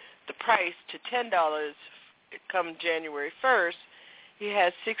the price to $10 come January 1st. He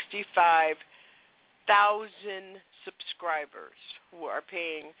has 65,000 subscribers who are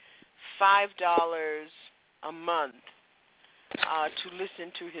paying $5 a month to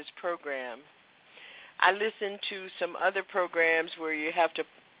listen to his program. I listen to some other programs where you have to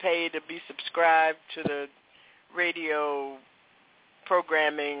pay to be subscribed to the radio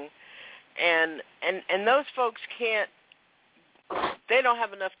programming, and those folks they don't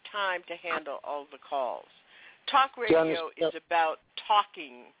have enough time to handle all the calls. Talk radio is about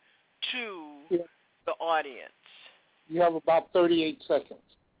talking to the audience. You have about 38 seconds.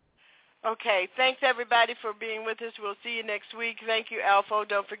 Okay, thanks everybody for being with us. We'll see you next week. Thank you, Alpha.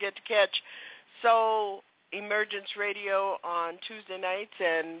 Don't forget to catch Soul Emergence Radio on Tuesday nights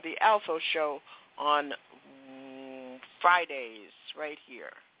and the Alpha Show on Fridays right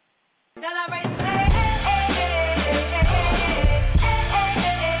here.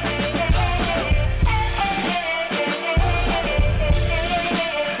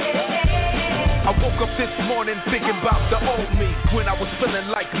 I woke up this morning thinking about the old me, when I was feeling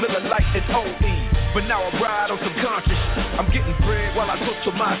like Miller Lite and OE. But now I ride on subconscious. I'm getting bread while I talk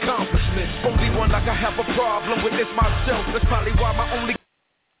to my accomplishments. Only one like I have a problem with is myself. That's probably why my only